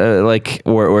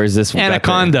or is this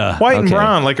Anaconda. White and Okay.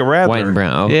 brown, like a rattler. White and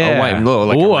brown. Oh, Yeah. oh, white and low,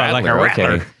 like Ooh, a rattler. like a rattler.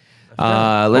 Okay.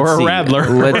 Let's Or a see. rattler.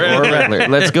 Or a rattler.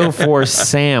 Let's go for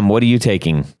Sam. What are you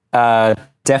taking?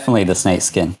 Definitely the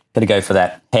snakeskin. Gotta go for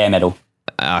that hair metal.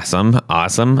 Awesome.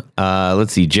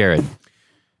 Let's see, Jared.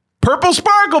 Purple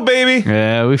sparkle, baby.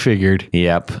 Yeah, we figured.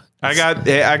 Yep. I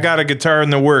got a guitar in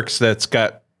the works that's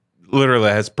got literally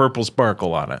has purple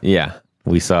sparkle on it. Yeah,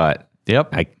 we saw it.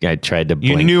 Yep. I tried to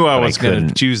blink, You knew I but was going to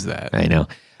couldn't. choose that. I know.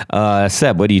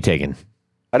 Seb, what are you taking?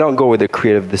 I don't go with the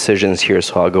creative decisions here,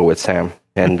 so I'll go with Sam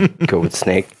and go with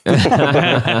Snake.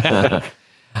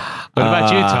 What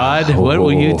about you, Todd? What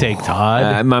will you take,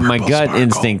 Todd? My gut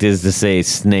instinct is to say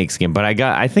snakeskin, but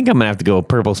I think I'm gonna have to go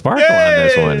purple sparkle on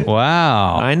this one.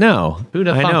 Wow. I know. Who'd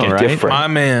have I thunk know, it? right? Different. My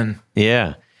man.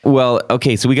 Yeah. Well,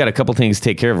 okay, so we got a couple things to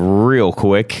take care of real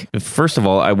quick. First of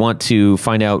all, I want to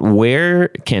find out where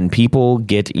can people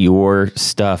get your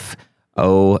stuff?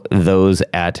 Oh, those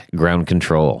at Ground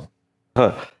Control.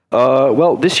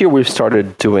 Well, this year we've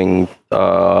started doing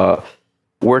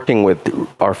working with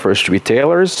our first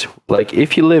retailers. Like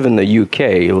if you live in the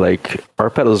UK, like our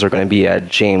pedals are going to be at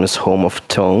James Home of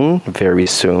Tone very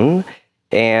soon.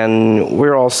 and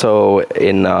we're also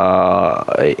in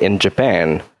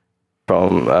Japan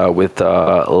with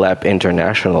LEP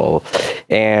International.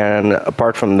 And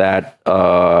apart from that,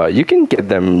 you can get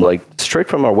them like straight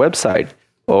from our website,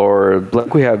 or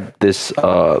like we have this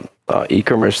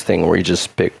e-commerce thing where you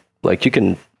just pick, like you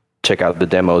can check out the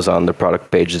demos on the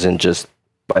product pages and just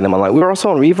buy them online. We're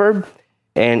also on Reverb,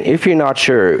 and if you're not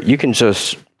sure, you can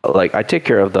just, like, I take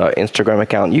care of the Instagram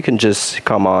account. You can just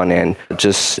come on and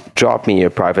just drop me a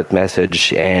private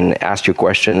message and ask your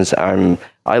questions.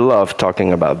 I love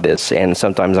talking about this, and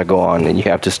sometimes I go on and you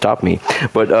have to stop me.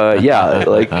 But yeah,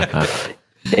 like,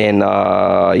 and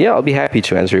yeah, I'll be happy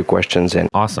to answer your questions and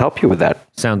help you with that.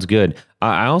 Sounds good.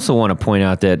 I also want to point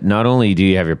out that not only do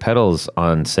you have your pedals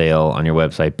on sale on your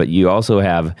website, but you also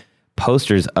have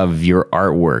posters of your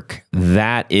artwork.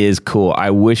 That is cool.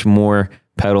 I wish more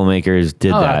pedal makers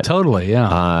did that. Totally,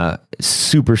 yeah.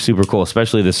 Super, super cool,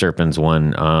 especially the Serpents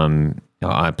one.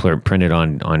 I printed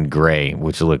on gray,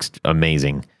 which looks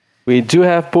amazing. We do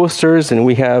have posters, and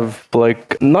we have,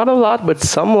 like, not a lot, but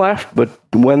some left. But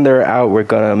when they're out, we're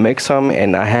going to make some,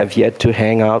 and I have yet to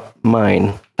hang out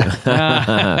mine.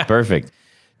 Perfect.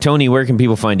 Tony, where can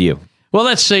people find you? Well,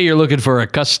 let's say you're looking for a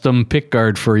custom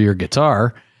pickguard for your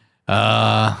guitar.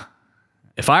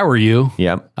 If I were you,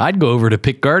 I'd go over to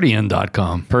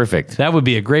pickguardian.com. Perfect. That would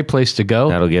be a great place to go.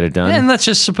 That'll get it done. And let's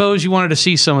just suppose you wanted to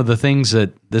see some of the things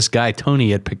that this guy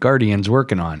Tony at Pickguardian's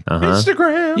working on.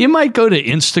 Instagram. You might go to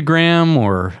Instagram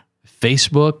or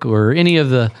Facebook or any of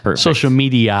the social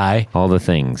media. All the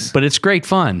things. But it's great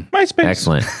fun. MySpace.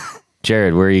 Excellent.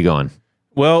 Jared, where are you going?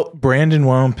 Well,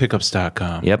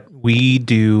 BrandonWoundPickups.com. Yep. We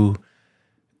do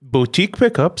boutique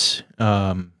pickups,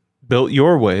 built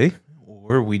your way,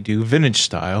 or we do vintage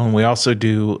style, and we also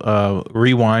do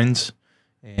rewinds,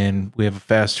 and we have a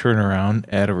fast turnaround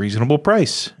at a reasonable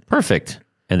price. Perfect.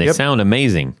 And they sound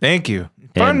amazing. Thank you.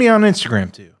 Find me on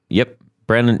Instagram too. Yep.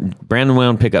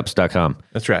 BrandonWoundPickups.com.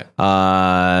 That's right.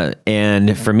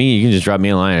 And for me, you can just drop me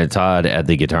a line at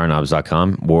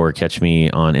todd@theguitarknobs.com or catch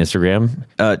me on Instagram.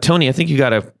 Tony, I think you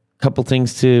got a couple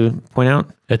things to point out.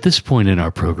 At this point in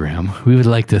our program, we would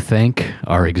like to thank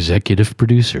our executive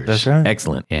producers. That's right.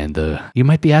 Excellent. And you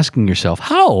might be asking yourself,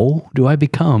 how do I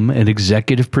become an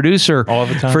executive producer all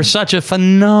the time for such a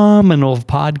phenomenal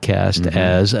podcast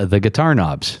as The Guitar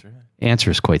Knobs? Right.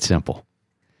 Answer is quite simple.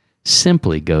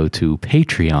 Simply go to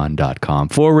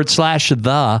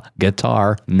patreon.com/The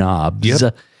Guitar Knobs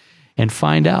and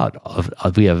find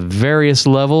out. We have various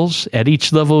levels. At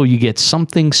each level, you get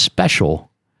something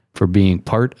special for being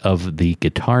part of the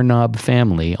Guitar Knob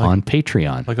family on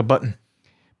Patreon. Like a button.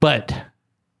 But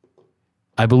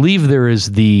I believe there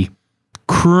is the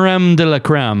creme de la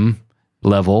creme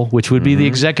level, which would be the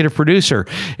executive producer.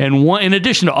 And in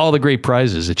addition to all the great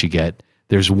prizes that you get,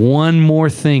 there's one more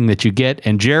thing that you get.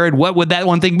 And Jared, what would that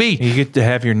one thing be? You get to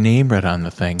have your name read on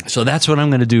the thing. So that's what I'm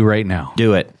going to do right now.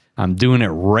 Do it. I'm doing it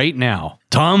right now.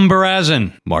 Tom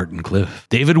Barazin, Martin Cliff,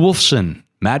 David Wolfson,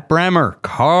 Matt Brammer,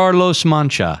 Carlos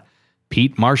Mancha,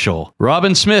 Pete Marshall,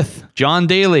 Robin Smith, John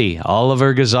Daly,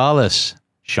 Oliver Gonzalez,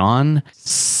 Sean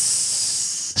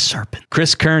Serpent,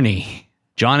 Chris Kearney,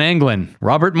 John Anglin,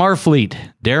 Robert Marfleet,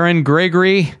 Darren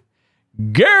Gregory,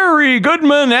 Gary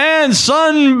Goodman, and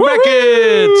Son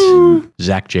Beckett,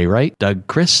 Zach J. Wright, Doug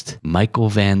Christ, Michael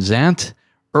Van Zant,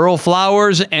 Earl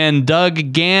Flowers, and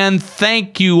Doug Gann.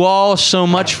 Thank you all so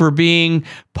much for being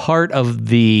part of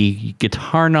the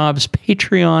Guitar Knobs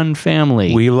Patreon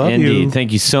family. We love you.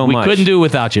 Thank you so much. We couldn't do it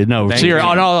without you. No, you.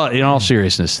 in all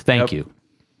seriousness, thank you.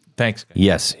 Thanks.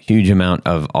 Yes, huge amount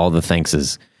of all the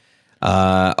thankses.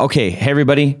 Okay, hey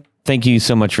everybody. Thank you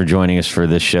so much for joining us for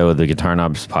this show, the Guitar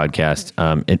Knobs podcast.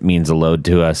 It means a load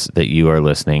to us that you are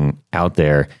listening out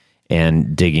there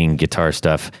and digging guitar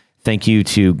stuff. Thank you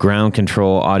to Ground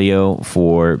Control Audio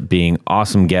for being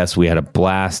awesome guests. We had a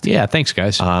blast. Yeah, thanks,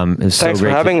 guys. Thanks for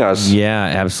having us. Yeah,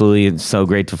 absolutely. It's so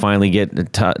great to finally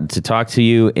get to talk to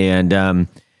you. And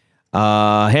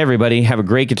hey, everybody, have a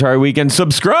great guitar weekend.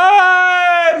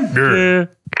 Subscribe! Yeah.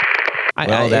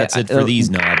 Well, that's it for these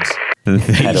knobs.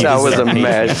 That was a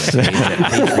mess.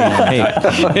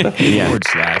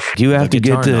 Do you have to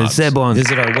get to Seb on?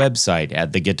 Visit our website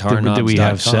at theguitarknobs.com. Did we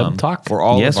have Seb talk? For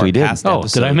all of our past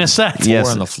episodes. Did I miss that? Yes.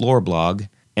 Or on the Floor blog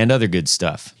and other good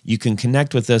stuff. You can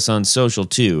connect with us on social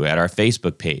too at our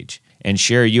Facebook page and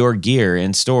share your gear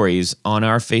and stories on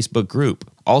our Facebook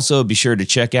group. Also, be sure to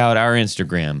check out our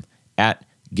Instagram at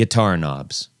Guitar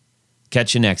Knobs.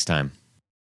 Catch you next time.